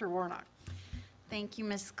 Dr. Warnock. Thank you,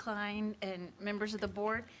 Ms. Klein and members of the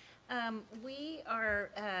board. We are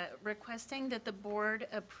requesting that the board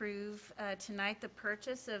approve tonight the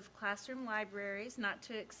purchase of classroom libraries not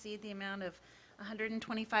to exceed the amount of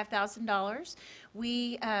 $125,000.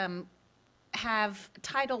 We have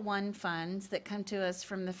Title I funds that come to us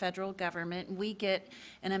from the federal government. We get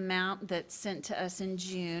an amount that's sent to us in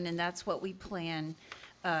June, and that's what we plan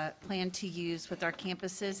to use with our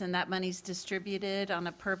campuses, and that money's distributed on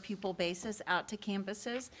a per pupil basis out to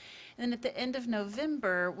campuses. And at the end of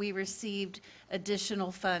November, we received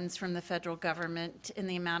additional funds from the federal government in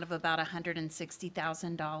the amount of about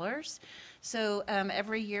 $160,000. So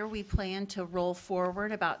every year we plan to roll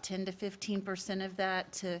forward about 10 to 15% of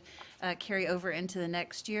that to carry over into the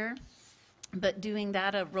next year. But doing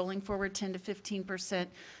that, rolling forward 10 to 15%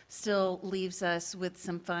 still leaves us with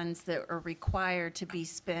some funds that are required to be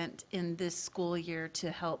spent in this school year to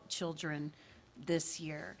help children this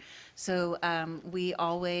year. So we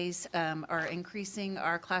always are increasing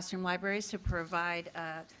our classroom libraries to provide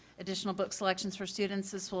additional book selections for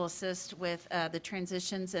students. This will assist with the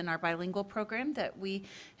transitions in our bilingual program that we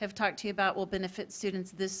have talked to you about will benefit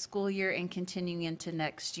students this school year and continuing into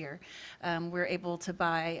next year. We're able to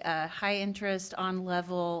buy high interest, on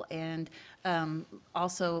level, and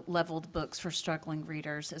also leveled books for struggling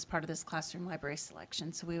readers as part of this classroom library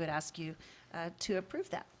selection. So we would ask you to approve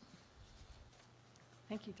that.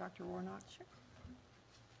 Thank you, Dr. Warnock. Sure.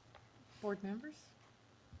 Board members?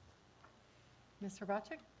 Ms.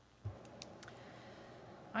 Hrbacek?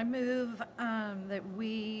 I move that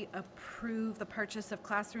we approve the purchase of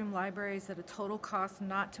classroom libraries at a total cost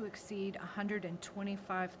not to exceed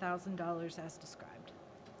 $125,000 as described.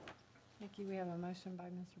 Thank you. We have a motion by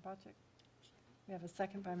Ms. Hrbacek. We have a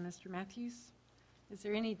second by Mr. Matthews. Is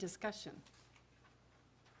there any discussion?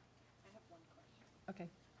 I have one Okay.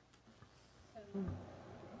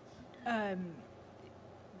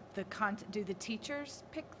 Do the teachers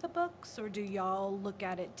pick the books, or do y'all look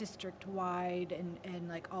at it district-wide and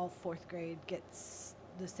like all fourth grade gets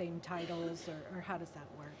the same titles, or how does that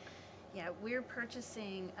work? Yeah, we're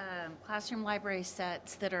purchasing classroom library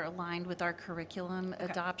sets that are aligned with our curriculum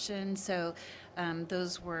adoption. So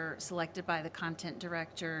those were selected by the content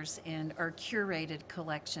directors and are curated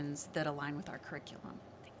collections that align with our curriculum.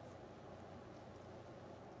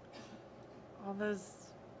 All those,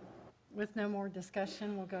 with no more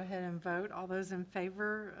discussion, we'll go ahead and vote. All those in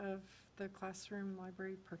favor of the classroom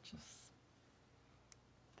library purchase?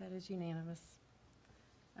 That is unanimous.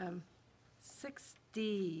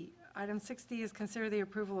 6D, item 6D is consider the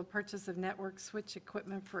approval of purchase of network switch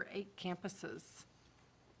equipment for 8 campuses.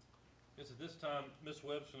 Yes, at this time, Ms.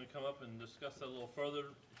 Webb's going to come up and discuss that a little further.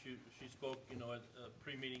 She spoke, at a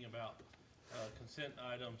pre-meeting about consent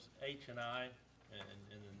items H and I, and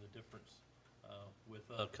then the difference with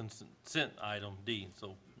consent item D.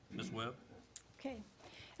 So, Ms. Webb. Okay.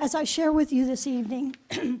 As I share with you this evening,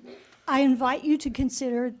 I invite you to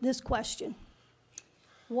consider this question.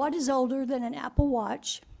 What is older than an Apple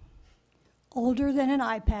Watch, older than an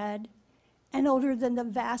iPad, and older than the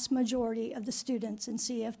vast majority of the students in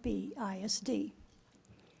CFBISD?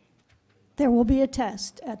 There will be a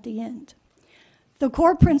test at the end. The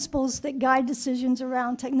core principles that guide decisions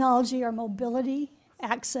around technology are mobility,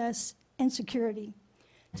 access, and security.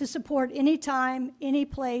 To support any time, any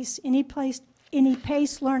pace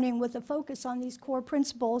learning with a focus on these core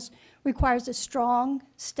principles requires a strong,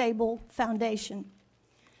 stable foundation.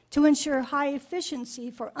 To ensure high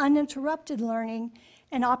efficiency for uninterrupted learning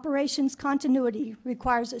and operations continuity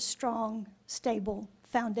requires a strong, stable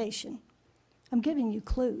foundation. I'm giving you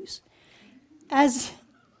clues. As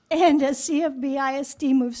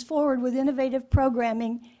CFBISD moves forward with innovative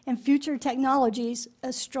programming and future technologies,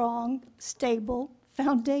 a strong, stable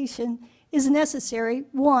foundation is necessary.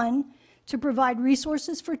 1, to provide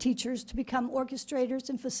resources for teachers to become orchestrators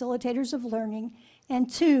and facilitators of learning, and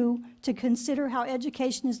 2, to consider how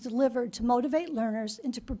education is delivered to motivate learners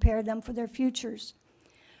and to prepare them for their futures.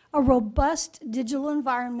 A robust digital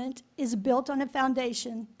environment is built on a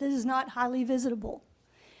foundation that is not highly visible.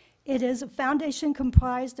 It is a foundation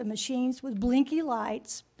comprised of machines with blinky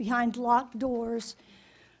lights behind locked doors,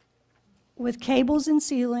 with cables in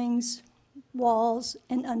ceilings, walls,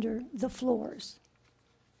 and under the floors.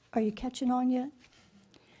 Are you catching on yet?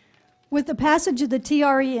 With the passage of the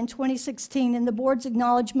TRE in 2016 and the board's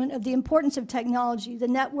acknowledgement of the importance of technology, the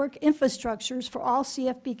network infrastructures for all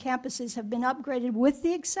CFB campuses have been upgraded with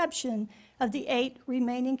the exception of the 8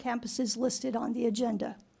 remaining campuses listed on the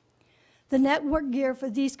agenda. The network gear for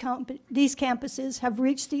these campuses have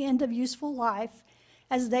reached the end of useful life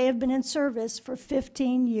as they have been in service for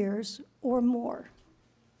 15 years or more.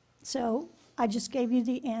 So I just gave you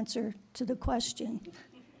the answer to the question.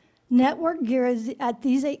 Network gear at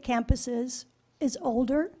these 8 campuses is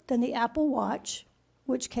older than the Apple Watch,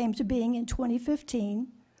 which came to being in 2015,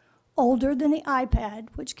 older than the iPad,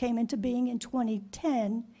 which came into being in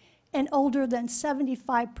 2010, and older than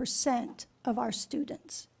 75% of our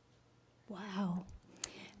students. Wow.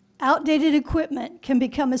 Outdated equipment can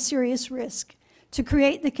become a serious risk. To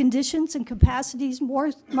create the conditions and capacities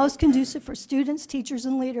most conducive for students, teachers,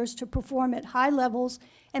 and leaders to perform at high levels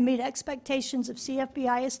and meet expectations of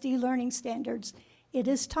CFBISD learning standards, it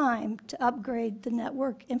is time to upgrade the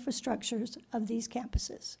network infrastructures of these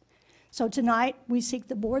campuses. So tonight, we seek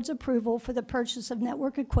the board's approval for the purchase of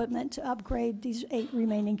network equipment to upgrade these 8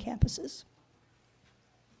 remaining campuses.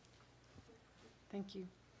 Thank you.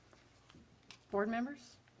 Board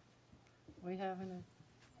members? We have an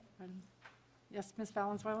item. Yes, Ms.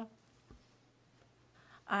 Valenzuela?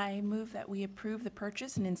 I move that we approve the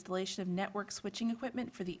purchase and installation of network switching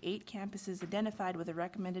equipment for the 8 campuses identified with a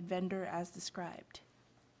recommended vendor as described.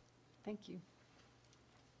 Thank you.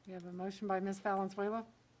 We have a motion by Ms. Valenzuela.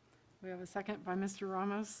 We have a second by Mr.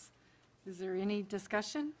 Ramos. Is there any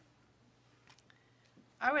discussion?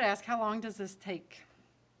 I would ask, how long does this take?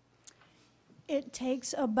 It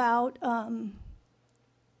takes about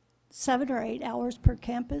 7 or 8 hours per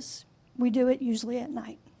campus. We do it usually at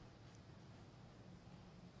night.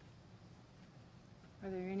 Are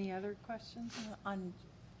there any other questions?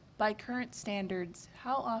 By current standards,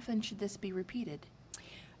 how often should this be repeated?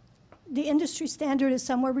 The industry standard is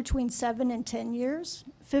somewhere between 7 and 10 years.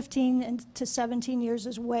 15 to 17 years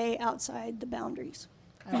is way outside the boundaries.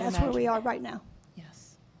 And that's where we are right now.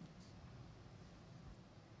 Yes.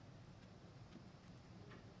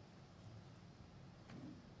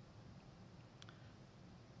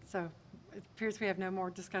 So it appears we have no more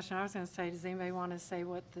discussion. I was going to say, does anybody want to say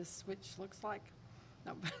what this switch looks like?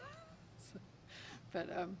 No. But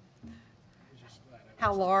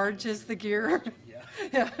how large is the gear?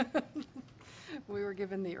 Yeah. We were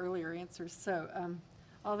given the earlier answers. So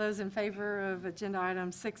all those in favor of agenda item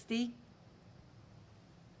 6D?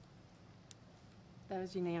 That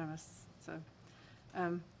is unanimous. So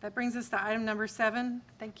that brings us to item number 7.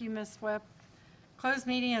 Thank you, Ms. Webb. Closed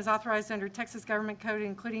meeting is authorized under Texas Government Code,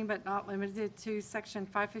 including but not limited to Section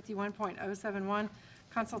 551.071,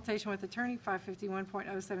 consultation with attorney,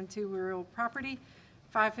 551.072, real property,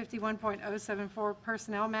 551.074,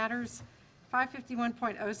 personnel matters,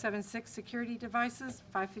 551.076, security devices,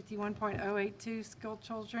 551.082, skilled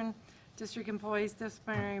children, district employees,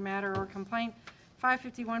 disciplinary matter or complaint,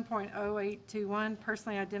 551.0821,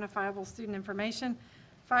 personally identifiable student information,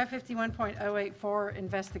 551.084,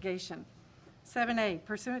 investigation. 7A,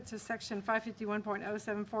 pursuant to Section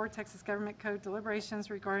 551.074 Texas Government Code,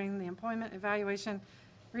 deliberations regarding the employment, evaluation,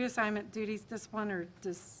 reassignment, duties, discipline, or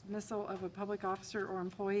dismissal of a public officer or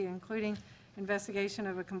employee, including investigation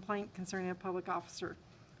of a complaint concerning a public officer.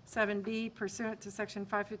 7B, pursuant to Section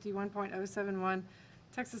 551.071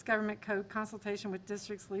 Texas Government Code, consultation with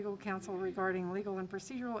district's legal counsel regarding legal and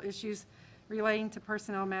procedural issues relating to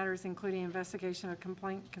personnel matters, including investigation of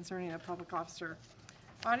complaint concerning a public officer.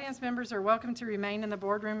 Audience members are welcome to remain in the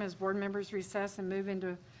boardroom as board members recess and move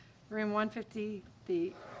into room 150,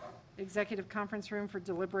 the executive conference room, for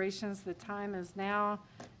deliberations. The time is now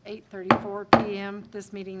 8:34 p.m.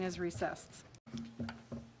 This meeting is recessed.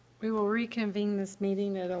 We will reconvene this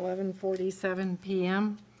meeting at 11:47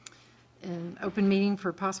 p.m. An open meeting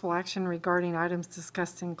for possible action regarding items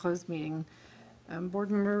discussed in closed meeting.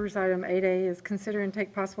 Board members, item 8A is consider and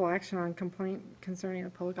take possible action on complaint concerning a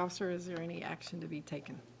public officer. Is there any action to be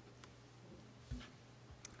taken?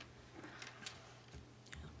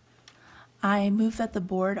 I move that the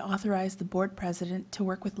board authorize the board president to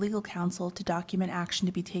work with legal counsel to document action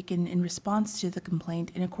to be taken in response to the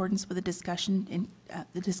complaint in accordance with the discussion in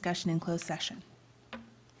closed session.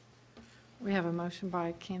 We have a motion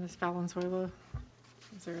by Candace Valenzuela.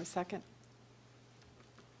 Is there a second?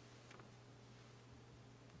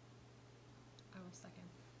 I will second.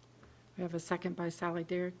 We have a second by Sally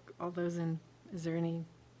Derrick. All those in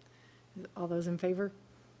favor?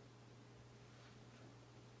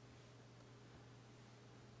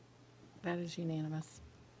 That is unanimous.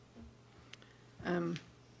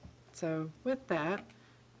 So with that,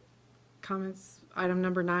 comments, item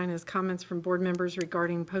number 9 is comments from board members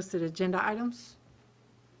regarding posted agenda items.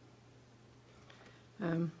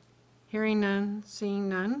 Hearing none, seeing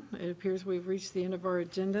none, it appears we've reached the end of our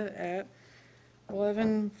agenda at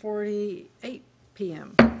 11:48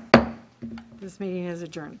 p.m. This meeting is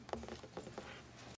adjourned.